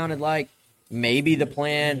kind of sounded like maybe the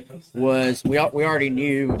plan was we already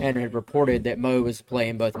knew and had reported that Mo was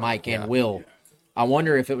playing both Mike and Will. I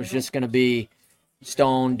wonder if it was just going to be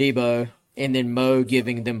Stone, Debo, and then Mo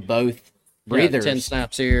giving them both breathers. 10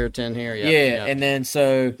 snaps here, 10 here. And then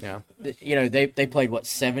so, they played,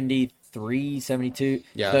 73, 72?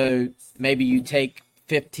 Yeah. So maybe you take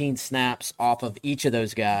 15 snaps off of each of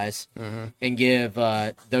those guys and give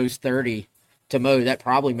those 30 to Mo. That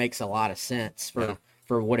probably makes a lot of sense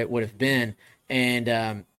for what it would have been. And,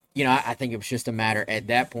 I think it was just a matter at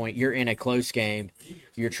that point. You're in a close game.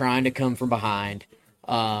 You're trying to come from behind.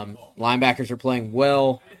 Linebackers are playing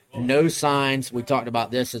well. No signs. We talked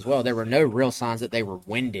about this as well. There were no real signs that they were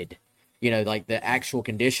winded. Like the actual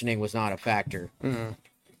conditioning was not a factor. Mm-hmm.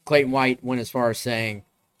 Clayton White went as far as saying,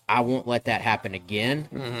 I won't let that happen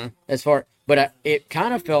again. But it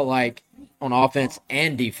kind of felt like on offense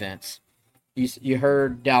and defense, you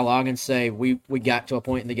heard Dow Loggins say we got to a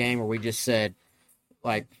point in the game where we just said,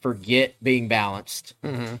 like, forget being balanced.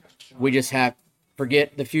 Mm-hmm. We just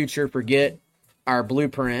forget the future, forget our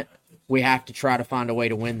blueprint. We have to try to find a way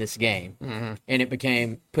to win this game. Mm-hmm. And it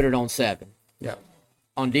became put it on 7. Yeah.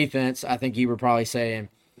 On defense, I think you were probably saying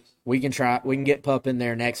we can get Pup in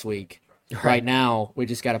there next week. Right now, we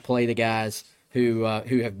just got to play the guys who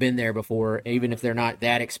have been there before, even if they're not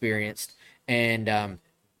that experienced. And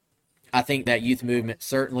I think that youth movement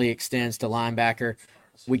certainly extends to linebacker.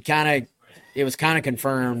 It was kind of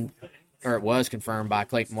confirmed, or it was confirmed by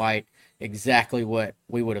Clayton White, exactly what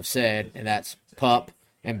we would have said, and that's Pup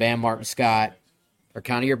and Bam Martin-Scott are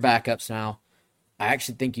kind of your backups now. I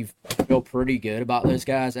actually think you feel pretty good about those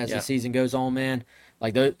guys as the season goes on, man.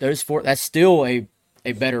 Like those 4, that's still a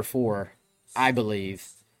better 4, I believe,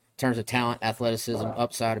 in terms of talent, athleticism,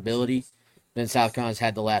 upside ability, than South Carolina's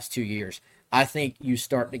had the last 2 years. I think you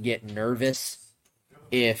start to get nervous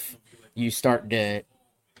if you start to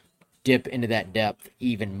dip into that depth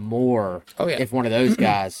even more if one of those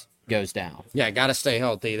guys goes down. Yeah, got to stay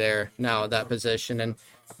healthy there now at that position. And,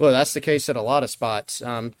 well, that's the case at a lot of spots.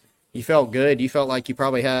 You felt good. You felt like you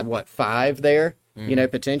probably had, 5 there,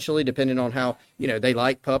 potentially, depending on how, they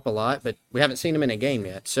like Pup a lot, but we haven't seen him in a game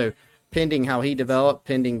yet. So, pending how he developed,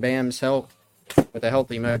 pending Bam's health with a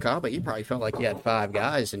healthy Mo Kaba, you probably felt like you had 5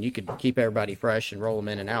 guys and you could keep everybody fresh and roll them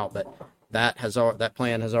in and out. But that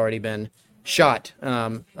plan has already been shot,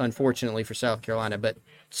 unfortunately, for South Carolina. But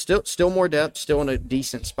still more depth, still in a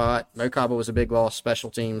decent spot. Mo Kaba was a big loss, special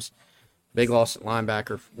teams, big loss at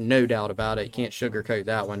linebacker, no doubt about it. You can't sugarcoat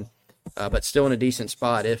that one. But still in a decent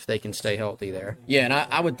spot if they can stay healthy there. Yeah, and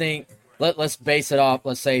I would think, let's base it off,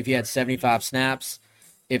 let's say if you had 75 snaps,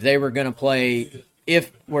 if they were going to play,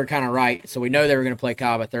 if we're kind of right, so we know they were going to play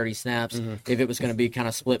Kaba 30 snaps, if it was going to be kind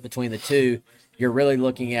of split between the two, you're really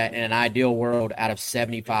looking at, in an ideal world, out of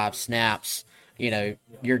 75 snaps, you're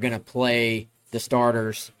going to play the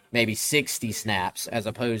starters maybe 60 snaps as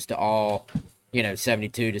opposed to all,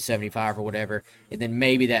 72 to 75 or whatever. And then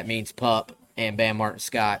maybe that means Pup and Bam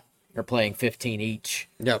Martin-Scott are playing 15 each,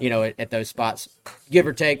 at those spots. Give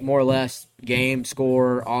or take, more or less, game,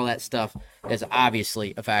 score, all that stuff is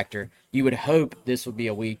obviously a factor. You would hope this would be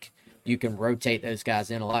a week you can rotate those guys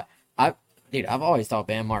in a lot. I've always thought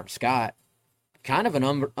Bam Martin-Scott, kind of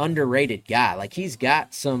an underrated guy. Like, he's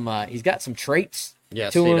got some traits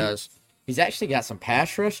to him. He does. He's actually got some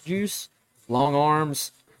pass rush juice, long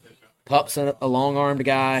arms. Pup's a long-armed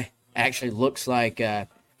guy. Actually looks like the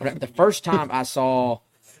first time I saw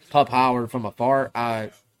Pup Howard from afar,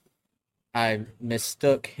 I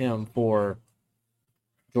mistook him for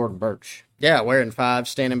Jordan Birch. Yeah, wearing 5,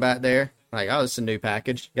 standing back there. Like, oh, this is a new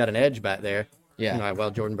package. Got an edge back there. Yeah. All right,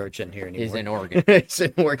 well, Jordan Birch isn't here anymore. He's in Oregon. He's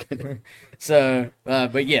in Oregon. So,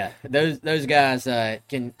 but yeah, those guys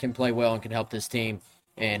can play well and can help this team,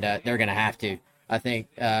 and they're going to have to. I think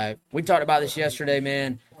we talked about this yesterday,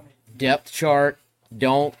 man. Depth chart.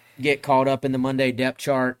 Don't get caught up in the Monday depth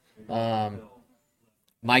chart.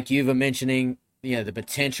 Mike Yuva mentioning, the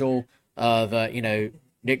potential of,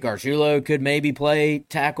 Nick Gargiulo could maybe play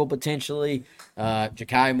tackle potentially.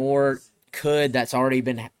 Ja'Kai Moore could. That's already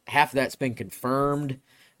been half of that's been confirmed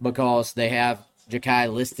because they have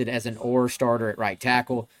Ja'Kai listed as an or starter at right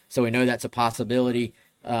tackle. So we know that's a possibility.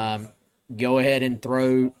 Go ahead and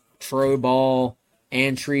throw Tro Ball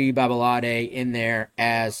and Tree Babalade in there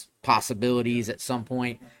as possibilities at some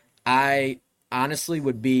point. I honestly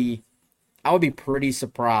would be pretty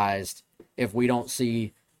surprised if we don't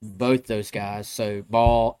see both those guys, so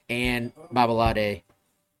Ball and Babalade,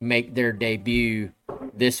 make their debut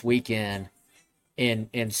this weekend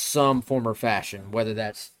in some form or fashion, whether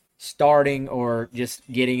that's starting or just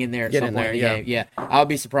getting in there at some point in the game. Yeah, I would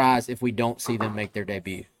be surprised if we don't see them make their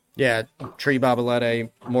debut. Yeah, Tree Babalade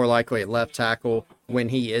more likely at left tackle when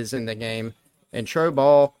he is in the game. And Tro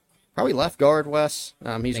Ball, probably left guard, Wes.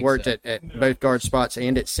 He's worked at both guard spots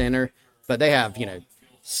and at center. But they have,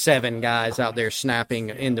 7 guys out there snapping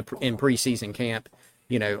in preseason camp.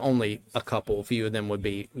 Only a few of them would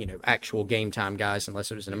be, actual game time guys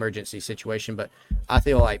unless it was an emergency situation. But I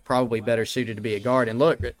feel like probably better suited to be a guard. And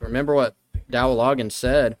look, remember what Dowell Loggins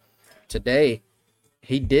said today.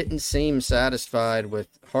 He didn't seem satisfied with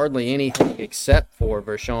hardly anything except for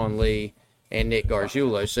Vershawn Lee and Nick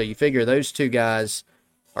Gargiulo. So you figure those 2 guys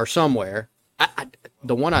are somewhere.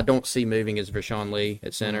 The one I don't see moving is Vershawn Lee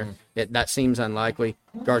at center. Mm-hmm. That seems unlikely.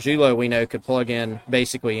 Gargiulo, we know, could plug in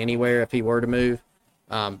basically anywhere if he were to move.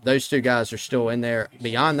 Those 2 guys are still in there.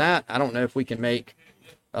 Beyond that, I don't know if we can make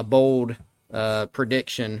a bold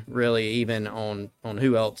prediction, really, even on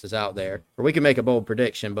who else is out there. Or we can make a bold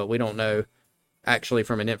prediction, but we don't know actually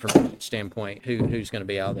from an information standpoint who's going to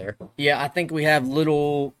be out there. Yeah, I think we have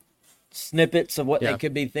little snippets of what they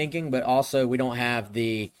could be thinking, but also we don't have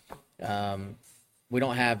the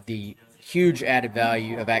huge added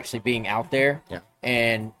value of actually being out there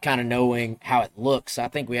and kind of knowing how it looks. I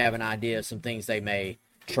think we have an idea of some things they may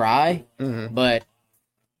try, but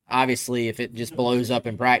obviously if it just blows up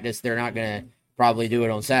in practice, they're not going to probably do it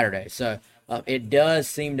on Saturday. So it does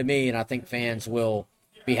seem to me, and I think fans will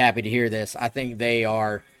be happy to hear this, I think they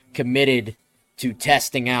are committed to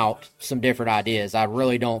testing out some different ideas. I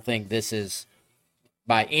really don't think this is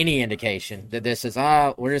by any indication that this is,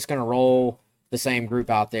 we're just going to roll the same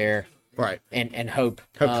group out there, right? And hope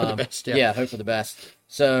for the best. Yeah, hope for the best.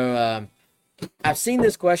 So I've seen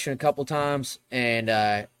this question a couple times,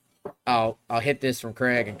 and I'll hit this from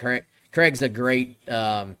Craig. And Craig's a great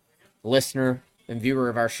listener and viewer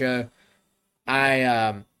of our show.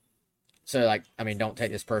 Don't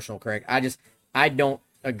take this personal, Craig. I don't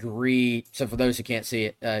agree. So for those who can't see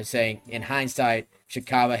it, saying in hindsight, should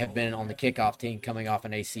Kaba have been on the kickoff team coming off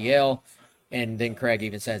an ACL? And then Craig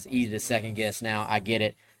even says, easy to second guess now. I get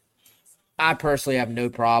it. I personally have no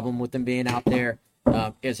problem with them being out there.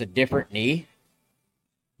 It's a different knee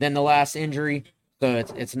than the last injury. So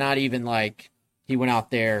it's not even like he went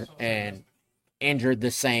out there and injured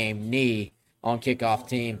the same knee on kickoff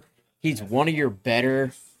team. He's one of your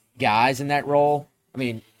better guys in that role. I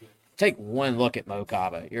mean, take one look at Mo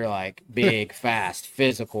Kaba. You're like big, fast,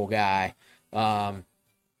 physical guy.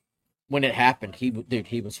 When it happened,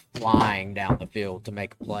 he was flying down the field to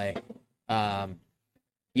make a play.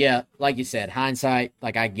 Yeah, like you said, hindsight,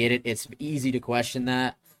 like I get it. It's easy to question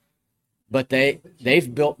that. But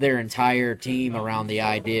they've built their entire team around the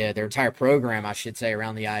idea, their entire program, I should say,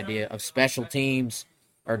 around the idea of special teams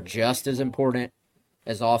are just as important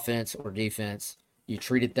as offense or defense. You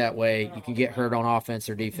treat it that way. You can get hurt on offense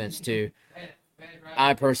or defense too.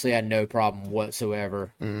 I personally had no problem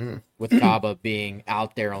whatsoever with Kaba being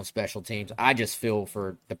out there on special teams. I just feel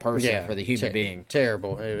for the person, for the human being.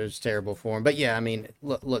 Terrible. It was terrible for him. But, yeah, I mean,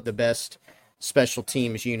 look, the best special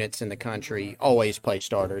teams units in the country always play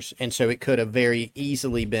starters. And so it could have very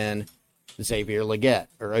easily been Xavier Leggett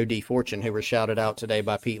or O.D. Fortune, who were shouted out today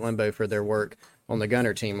by Pete Limbo for their work on the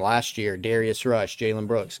gunner team last year. Darius Rush, Jalen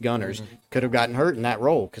Brooks, gunners, could have gotten hurt in that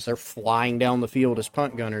role because they're flying down the field as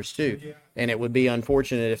punt gunners too. And it would be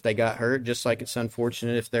unfortunate if they got hurt, just like it's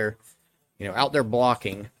unfortunate if they're, out there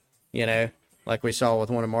blocking, like we saw with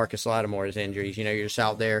one of Marcus Lattimore's injuries. You're just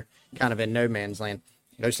out there kind of in no man's land.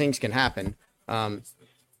 Those things can happen.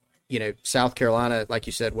 South Carolina, like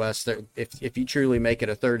you said, Wes, if you truly make it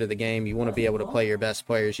a third of the game, you want to be able to play your best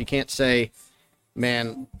players. You can't say,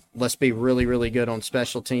 man, let's be really, really good on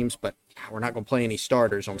special teams, but we're not going to play any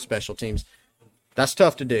starters on special teams. That's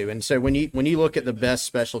tough to do. And so when you look at the best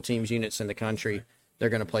special teams units in the country, they're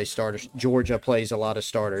going to play starters. Georgia plays a lot of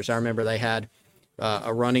starters. I remember they had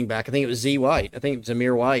a running back. I think it was Z White. I think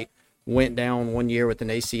Zamir White went down one year with an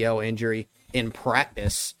ACL injury in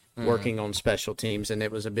practice working on special teams, and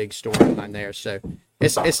it was a big storyline there. So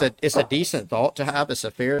it's a decent thought to have. It's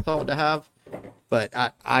a fair thought to have, but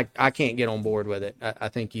I can't get on board with it. I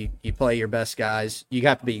think you play your best guys. You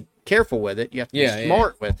have to be careful with it. You have to be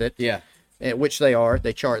smart with it. Yeah. Which they are.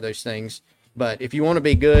 They chart those things. But if you want to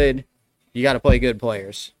be good, you got to play good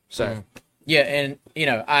players. So yeah, and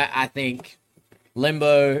I think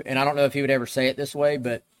Limbo, and I don't know if he would ever say it this way,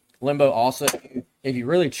 but Limbo also, if you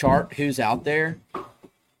really chart who's out there,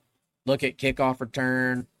 look at kickoff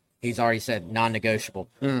return. He's already said non-negotiable.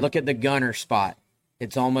 Look at the gunner spot.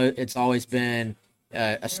 It's always been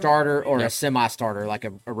a starter or a semi-starter, like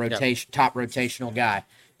a rotation top rotational guy.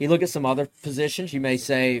 You look at some other positions, you may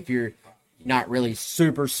say, if you're not really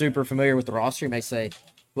super familiar with the roster, you may say,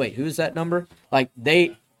 wait, who's that number? Like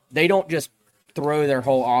they don't just throw their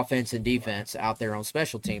whole offense and defense out there on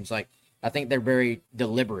special teams. Like I think they're very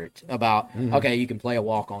deliberate about, okay, you can play a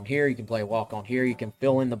walk-on here, you can play a walk-on here, you can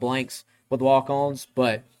fill in the blanks with walk-ons,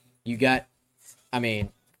 but you got, I mean,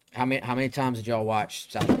 how many times did y'all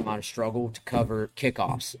watch South Carolina struggle to cover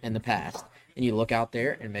kickoffs in the past? And you look out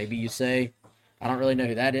there and maybe you say, I don't really know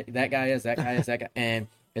who that guy is, that guy. And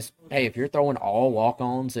it's, hey, if you're throwing all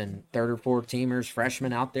walk-ons and third or fourth teamers,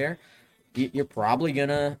 freshmen out there, you're probably going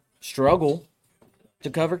to struggle to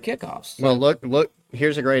cover kickoffs. Well, look,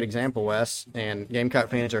 here's a great example, Wes, and Gamecock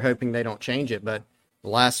fans are hoping they don't change it, but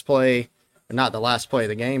not the last play of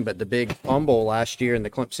the game, but the big fumble last year in the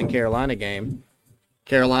Clemson-Carolina game,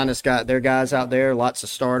 Carolina's got their guys out there, lots of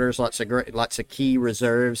starters, lots of key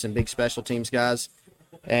reserves and big special teams guys.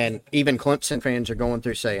 And even Clemson fans are going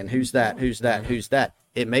through saying, who's that?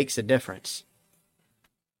 It makes a difference.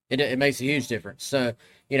 It makes a huge difference. So,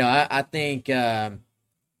 I think, and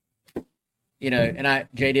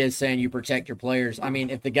JD is saying you protect your players. I mean,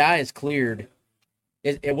 if the guy is cleared,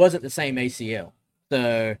 it wasn't the same ACL.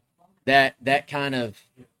 So that kind of,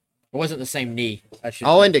 it wasn't the same knee.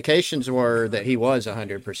 All indications were that he was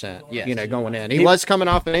 100%, yes. Going in. He was coming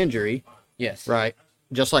off an injury. Yes. Right.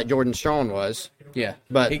 Just like Jordan Strong was. Yeah.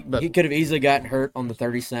 But he could have easily gotten hurt on the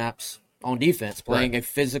 30 snaps on defense, playing a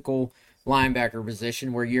physical linebacker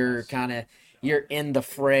position where you're in the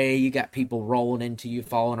fray. You got people rolling into you,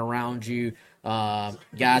 falling around you,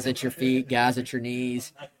 guys at your feet, guys at your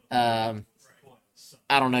knees.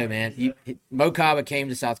 I don't know, man. Mo Kaba came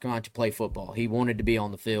to South Carolina to play football. He wanted to be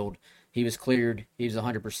on the field. He was cleared. He was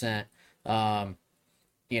 100%.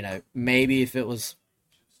 Maybe if it was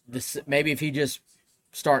maybe if he just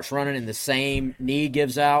starts running and the same knee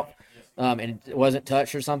gives out and it wasn't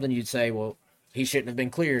touched or something, you'd say, well, he shouldn't have been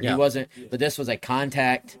cleared. Yeah. He wasn't. But this was a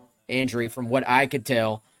contact injury from what I could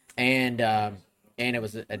tell, and it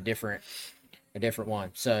was a different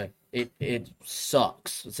one. So it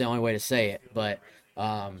sucks. It's the only way to say it. But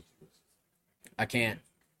I can't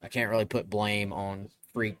really put blame on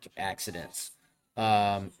freak accidents. You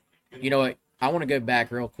know what? I want to go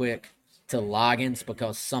back real quick to Loggins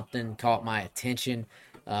because something caught my attention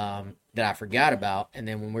that I forgot about. And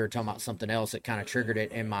then when we were talking about something else, it kind of triggered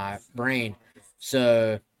it in my brain.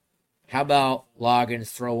 So how about Loggins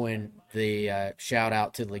throwing the shout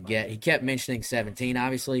out to Leggett? He kept mentioning 17,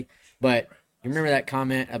 obviously, but you remember that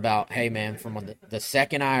comment about, hey, man, from the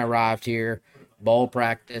second I arrived here, bowl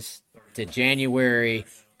practice to January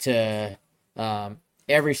to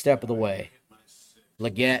every step of the way,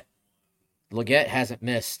 Leggett hasn't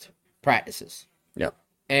missed practices. Yep.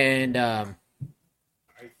 And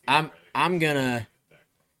I'm gonna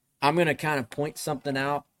kind of point something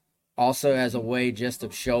out also as a way just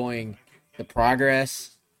of showing the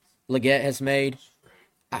progress Leggett has made.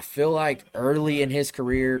 I feel like early in his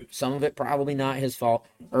career, some of it probably not his fault.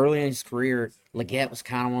 Early in his career, Leggett was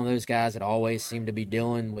kind of one of those guys that always seemed to be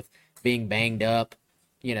dealing with being banged up.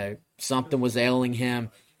 Something was ailing him.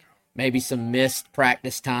 Maybe some missed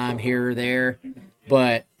practice time here or there.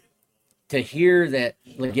 But to hear that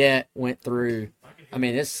Leggett went through, I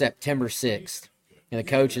mean, it's September 6th, and the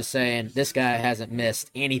coach is saying this guy hasn't missed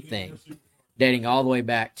anything dating all the way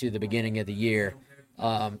back to the beginning of the year.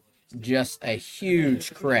 Just a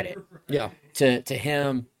huge credit to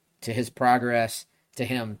him, to his progress, to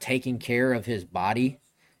him taking care of his body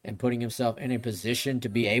and putting himself in a position to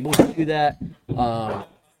be able to do that.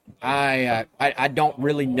 I don't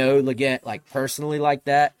really know Leggett like personally like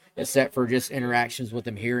that, except for just interactions with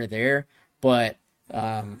him here and there. But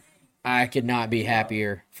I could not be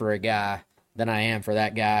happier for a guy than I am for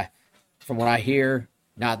that guy. From what I hear,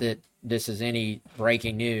 not that this is any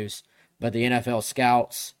breaking news, but the NFL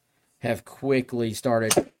scouts have quickly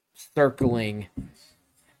started circling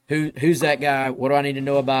who's that guy? What do I need to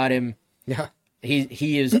know about him? Yeah.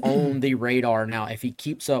 He is on the radar now. If he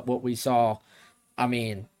keeps up what we saw, I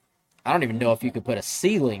mean, I don't even know if you could put a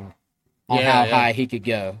ceiling on how high he could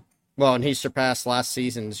go. Well, and he surpassed last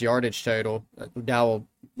season's yardage total. Dowell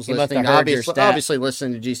was He must listening, have heard your stat. obviously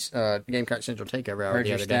listening to Gamecock Central Takeover Hour Heard the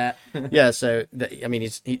your other stat. day. Yeah, so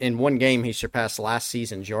in one game he surpassed last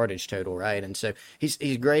season's yardage total, right? And so he's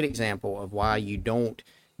a great example of why you don't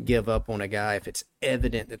give up on a guy if it's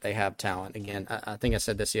evident that they have talent. Again, I think I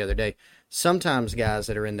said this the other day. Sometimes guys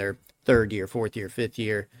that are in their third year, fourth year, fifth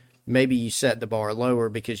year, maybe you set the bar lower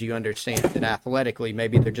because you understand that athletically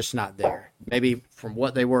maybe they're just not there. Maybe from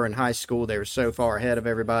what they were in high school, they were so far ahead of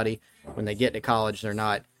everybody. When they get to college, they're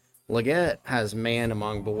not. Leggett has man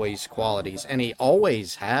among boys qualities, and he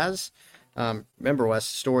always has. Remember, Wes,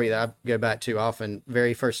 the story that I go back to often,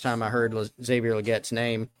 very first time I heard Xavier Leggett's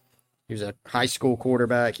name, he was a high school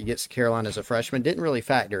quarterback. He gets to Carolina as a freshman. Didn't really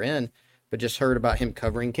factor in, but just heard about him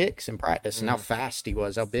covering kicks in practice and how fast he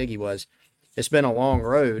was, how big he was. It's been a long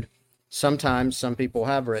road. Sometimes some people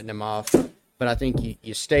have written him off, but I think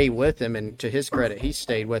you stay with him, and to his credit, he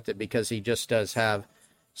stayed with it because he just does have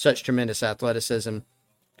such tremendous athleticism.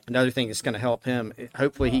 Another thing that's going to help him,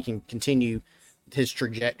 hopefully he can continue his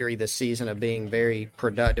trajectory this season of being very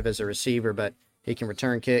productive as a receiver, but he can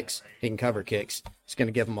return kicks, he can cover kicks. It's going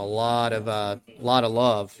to give him a lot of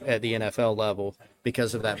love at the NFL level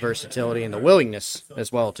because of that versatility and the willingness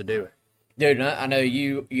as well to do it. Dude, I know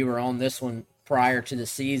you were on this one prior to the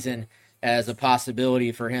season as a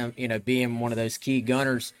possibility for him, being one of those key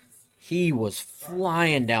gunners. He was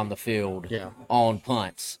flying down the field on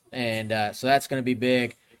punts, and so that's going to be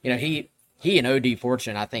big. He and OD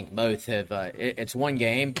Fortune, I think both have. It's one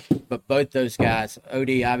game, but both those guys,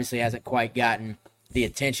 OD obviously hasn't quite gotten the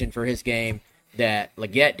attention for his game that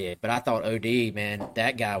Leggett did. But I thought OD, man,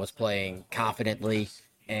 that guy was playing confidently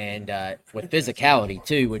and with physicality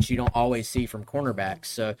too, which you don't always see from cornerbacks.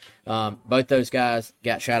 So both those guys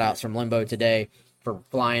got shout outs from Limbo today for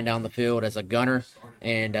flying down the field as a gunner,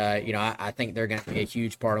 and I think they're going to be a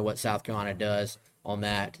huge part of what South Carolina does on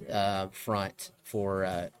that front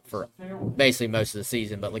for basically most of the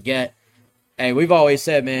season. But Leggett, hey, we've always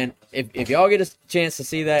said, man, if y'all get a chance to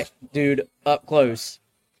see that dude up close,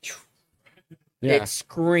 it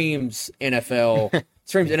screams NFL.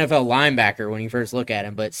 Screams NFL linebacker when you first look at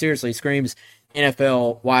him, but seriously screams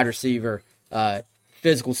NFL wide receiver,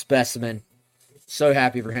 physical specimen. So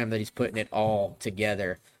happy for him that he's putting it all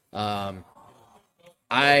together. I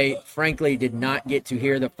frankly did not get to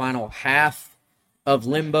hear the final half of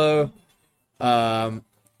Limbo.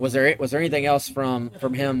 Was there anything else from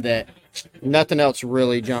him that? Nothing else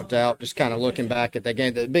really jumped out. Just kind of looking back at that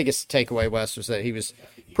game. The biggest takeaway, Wes, was that he was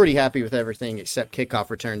pretty happy with everything except kickoff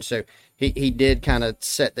returns. So he did kind of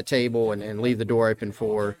set the table and leave the door open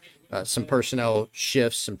for some personnel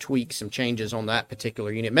shifts, some tweaks, some changes on that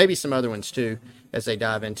particular unit. Maybe some other ones too as they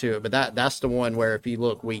dive into it. But that's the one where if you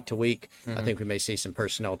look week to week, I think we may see some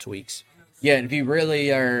personnel tweaks. Yeah, and if you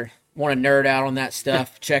really want to nerd out on that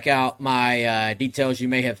stuff, check out my details you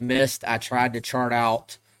may have missed. I tried to chart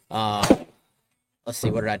out, let's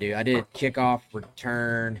see, what did I do? I did kickoff,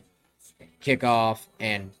 return, kickoff,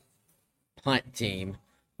 and punt team.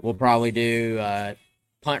 We'll probably do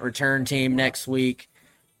punt return team next week.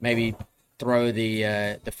 Maybe throw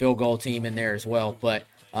the field goal team in there as well. But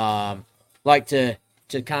like to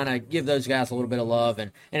kind of give those guys a little bit of love.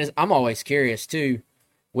 And I'm always curious, too,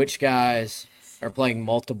 which guys are playing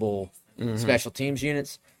multiple special teams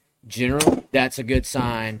units. Generally, that's a good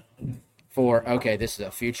sign for, okay, this is a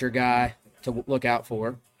future guy to look out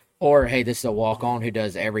for. Or, hey, this is a walk-on who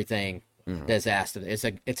does everything that's asked of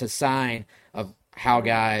it. It's a sign of how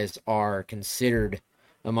guys are considered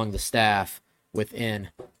among the staff within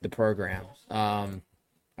the program. All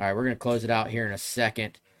right, we're going to close it out here in a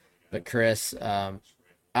second. But, Chris, I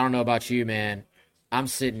don't know about you, man. I'm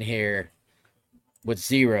sitting here with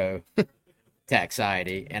zero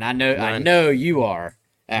taxiety, and I know you are,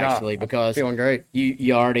 actually, because feeling great.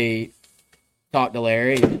 You already talked to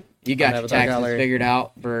Larry. You got your taxes figured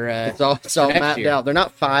out for it's all mapped out. They're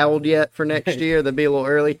not filed yet for next year. They'll be a little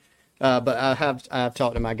early. But I have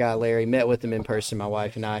talked to my guy Larry, met with him in person, my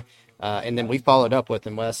wife and I, and then we followed up with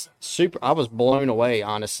him. Wes, I was blown away,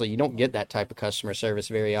 honestly. You don't get that type of customer service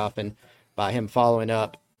very often. By him following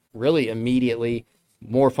up really immediately,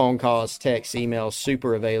 more phone calls, texts, emails,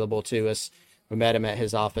 super available to us. We met him at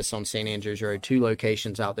his office on St. Andrews Road, 2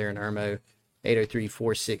 locations out there in Irmo,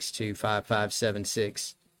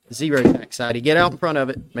 803-462-5576. Zero taxiety. Get out in front of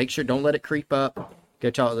it. Make sure, don't let it creep up. Go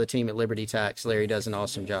talk to the team at Liberty Tax. Larry does an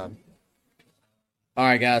awesome job. All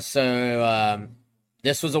right, guys. So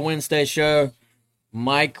this was a Wednesday show.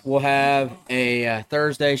 Mike will have a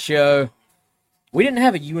Thursday show. We didn't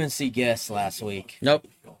have a UNC guest last week. Nope.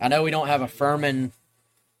 I know we don't have a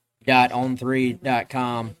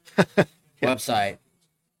Furman.on3.com website.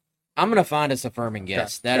 I'm going to find us a Furman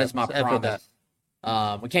guest. That is my promise.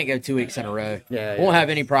 We can't go 2 weeks in a row. We won't have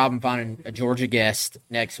any problem finding a Georgia guest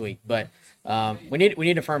next week, but we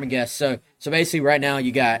need a Furman guest. So basically right now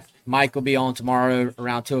you got Mike will be on tomorrow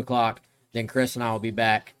around 2 o'clock. Then Chris and I will be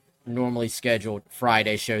back normally scheduled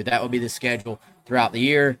Friday show. That will be the schedule throughout the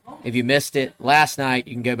year. If you missed it last night,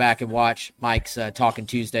 you can go back and watch Mike's Talking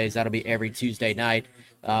Tuesdays. That'll be every Tuesday night.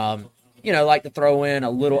 Like to throw in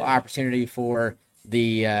a little opportunity for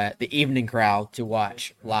the evening crowd to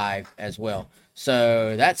watch live as well.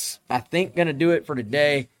 So that's, I think, going to do it for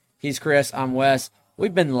today. He's Chris. I'm Wes.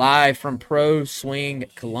 We've been live from Pro Swing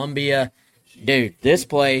Columbia. Dude, this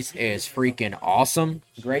place is freaking awesome.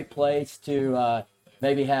 Great place to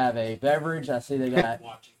maybe have a beverage. I see they got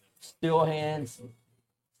Steel Hands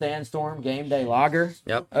Sandstorm Game Day Lager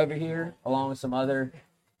over here, along with some other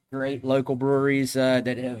great local breweries that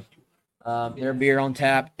have their beer on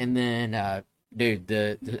tap. And then, dude,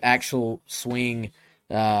 the actual swing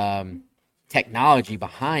technology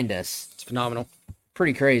behind us. It's phenomenal.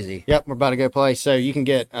 Pretty crazy. Yep, we're about to go play. So you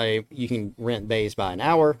can rent bays by an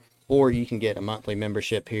hour, or you can get a monthly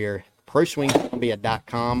membership here.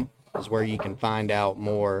 ProSwingColumbia.com is where you can find out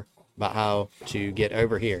more about how to get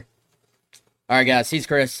over here. All right, guys. He's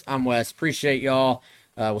Chris. I'm Wes. Appreciate y'all.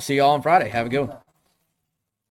 We'll see y'all on Friday. Have a good one.